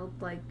just smelled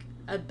like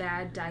a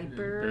bad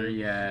diaper.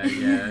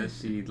 Yeah.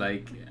 She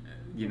like,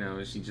 you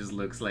know, she just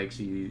looks like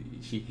she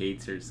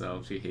hates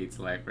herself. She hates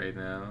life right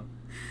now.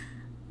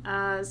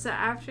 So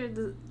after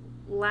the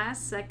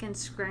last second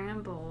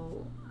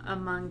scramble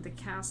among the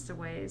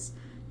castaways,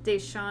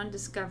 Deshawn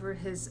discovered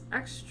his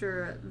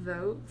extra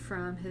vote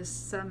from his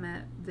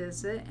summit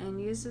visit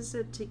and uses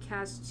it to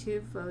cast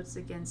 2 votes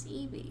against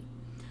Evie.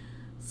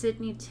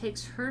 Sydney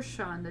takes her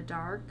shot in the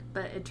dark,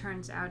 but it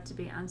turns out to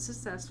be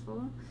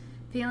unsuccessful.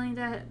 Feeling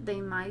that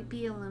they might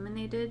be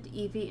eliminated,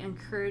 Evie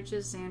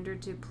encourages Xander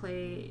to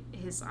play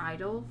his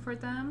idol for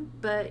them,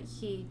 but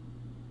he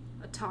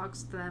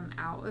talks them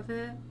out of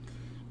it.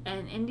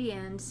 And in the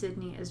end,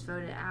 Sydney is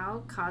voted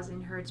out,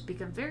 causing her to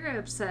become very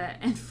upset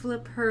and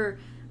flip her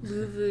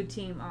Luvu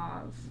team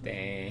off.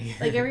 Dang.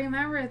 Like, I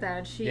remember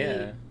that. She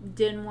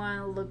didn't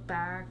want to look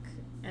back,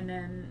 and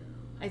then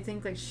I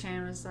think, like,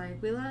 Shan was like,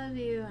 we love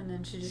you, and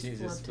then she just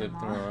flipped him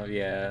off.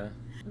 Yeah.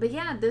 But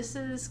yeah, this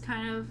is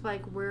kind of,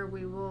 like, where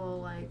we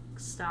will, like,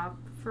 stop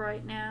for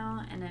right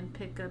now, and then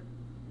pick up,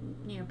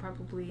 you know,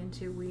 probably in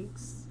 2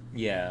 weeks.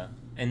 Yeah.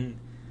 And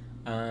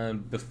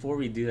before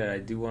we do that, I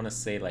do want to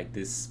say, like,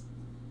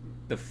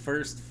 the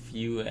first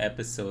few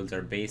episodes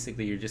are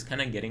basically, you're just kind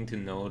of getting to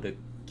know the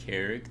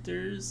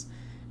characters,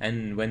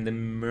 and when the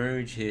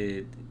merge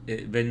hits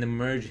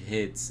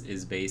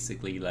is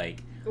basically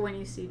like when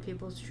you see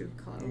people's true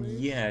colors.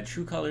 Yeah,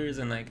 true colors,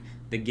 and like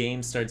the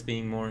game starts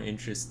being more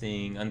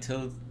interesting.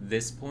 Until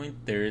this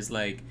point, there is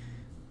like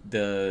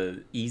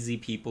the easy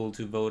people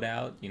to vote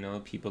out, you know,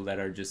 people that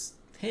are just,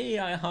 hey,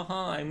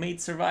 I made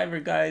Survivor,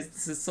 guys,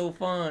 this is so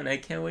fun, I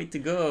can't wait to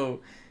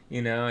go.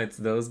 You know, it's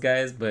those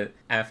guys. But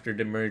after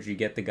the merge, you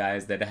get the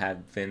guys that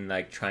have been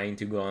like trying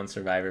to go on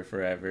Survivor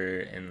forever,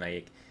 and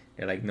like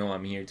they're like, no,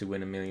 I'm here to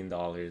win $1 million.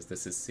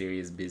 This is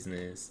serious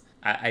business.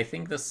 I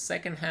think the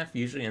second half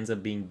usually ends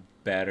up being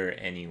better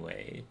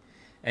anyway.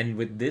 And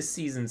with this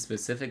season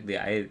specifically,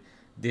 I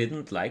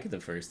didn't like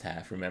the first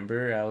half.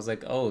 Remember, I was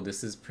like, oh,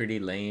 this is pretty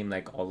lame.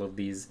 Like all of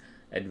these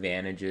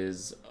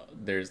advantages,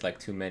 there's like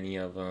too many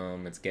of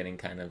them. It's getting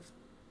kind of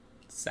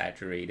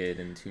saturated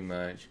and too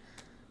much.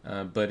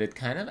 But it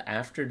kind of,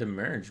 after the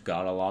merge,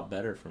 got a lot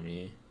better for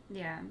me.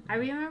 Yeah. I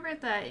remember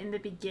that in the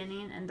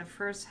beginning and the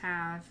first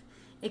half,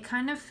 it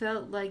kind of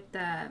felt like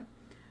that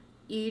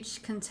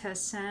each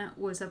contestant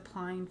was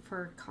applying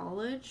for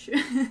college.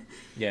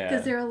 Yeah.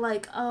 Because they were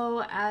like,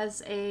 oh,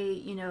 as a,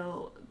 you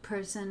know,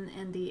 person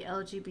in the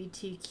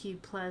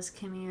LGBTQ plus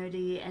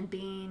community and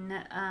being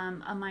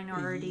a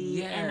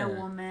minority and a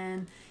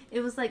woman, it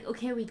was like,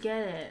 okay, we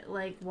get it.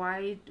 Like,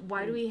 why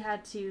do we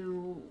have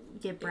to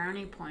get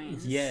brownie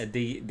points? Yeah,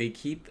 they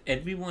keep,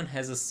 everyone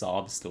has a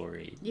sob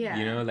story. Yeah.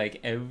 You know, like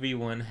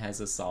everyone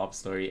has a sob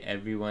story.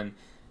 Everyone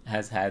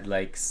has had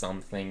like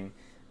something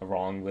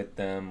wrong with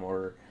them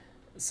or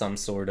some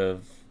sort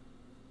of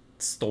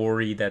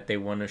story that they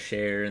want to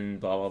share and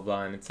blah blah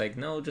blah, and it's like,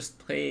 no, just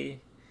play.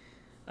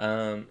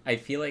 I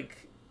feel like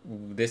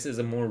this is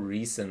a more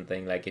recent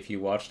thing. Like if you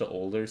watch the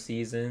older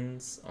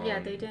seasons, yeah,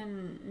 they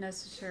didn't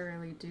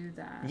necessarily do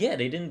that. Yeah,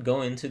 they didn't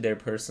go into their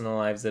personal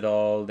lives at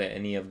all,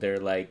 any of their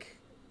like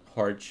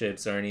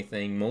hardships or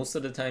anything. Most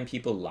of the time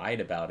people lied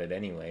about it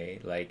anyway.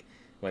 Like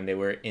when they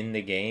were in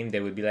the game, they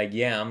would be like,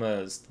 yeah, I'm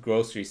a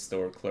grocery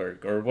store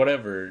clerk or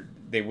whatever.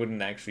 They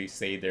wouldn't actually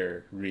say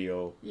their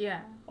real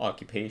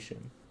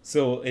occupation.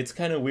 So it's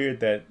kind of weird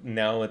that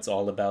now it's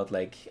all about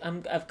like,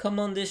 I've come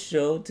on this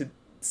show to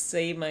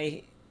say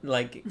my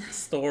like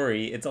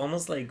story. It's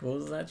almost like, what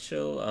was that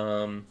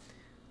show?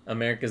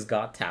 America's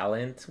Got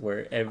Talent,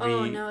 where every...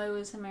 Oh, no, it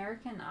was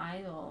American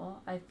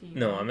Idol, I feel.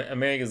 No,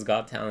 America's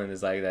Got Talent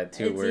is like that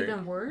too. It's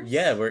even worse?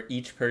 Yeah, where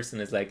each person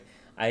is like,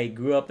 I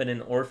grew up in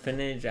an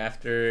orphanage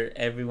after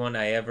everyone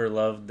I ever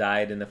loved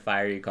died in a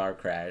fiery car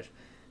crash.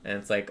 And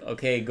it's like,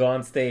 okay, go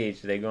on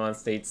stage. They go on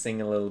stage,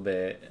 sing a little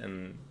bit,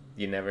 and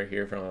you never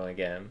hear from them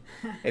again.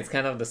 It's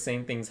kind of the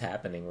same things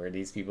happening where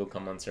these people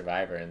come on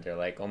Survivor and they're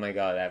like, oh my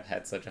god, I've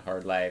had such a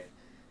hard life.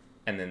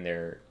 And then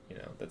they're, you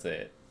know, that's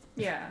it.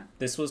 Yeah.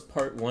 This was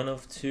part 1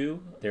 of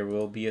 2. There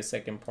will be a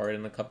second part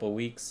in a couple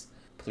weeks.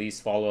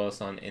 Please follow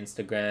us on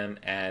Instagram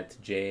at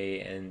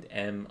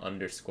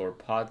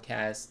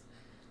 @J&M_podcast.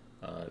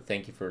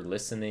 Thank you for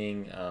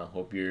listening.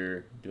 Hope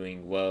you're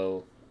doing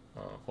well.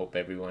 Hope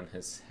everyone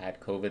has had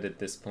COVID at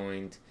this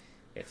point.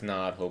 If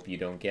not, hope you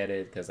don't get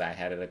it, because I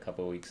had it a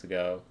couple weeks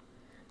ago.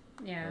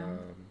 Yeah.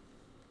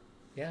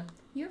 Yeah.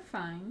 You're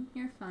fine.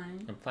 You're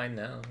fine. I'm fine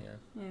now,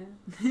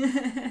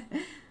 yeah.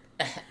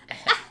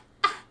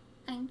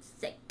 I'm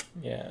sick.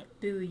 Yeah.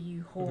 Boo,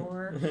 you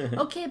whore.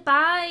 Okay,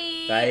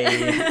 bye.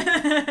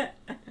 Bye.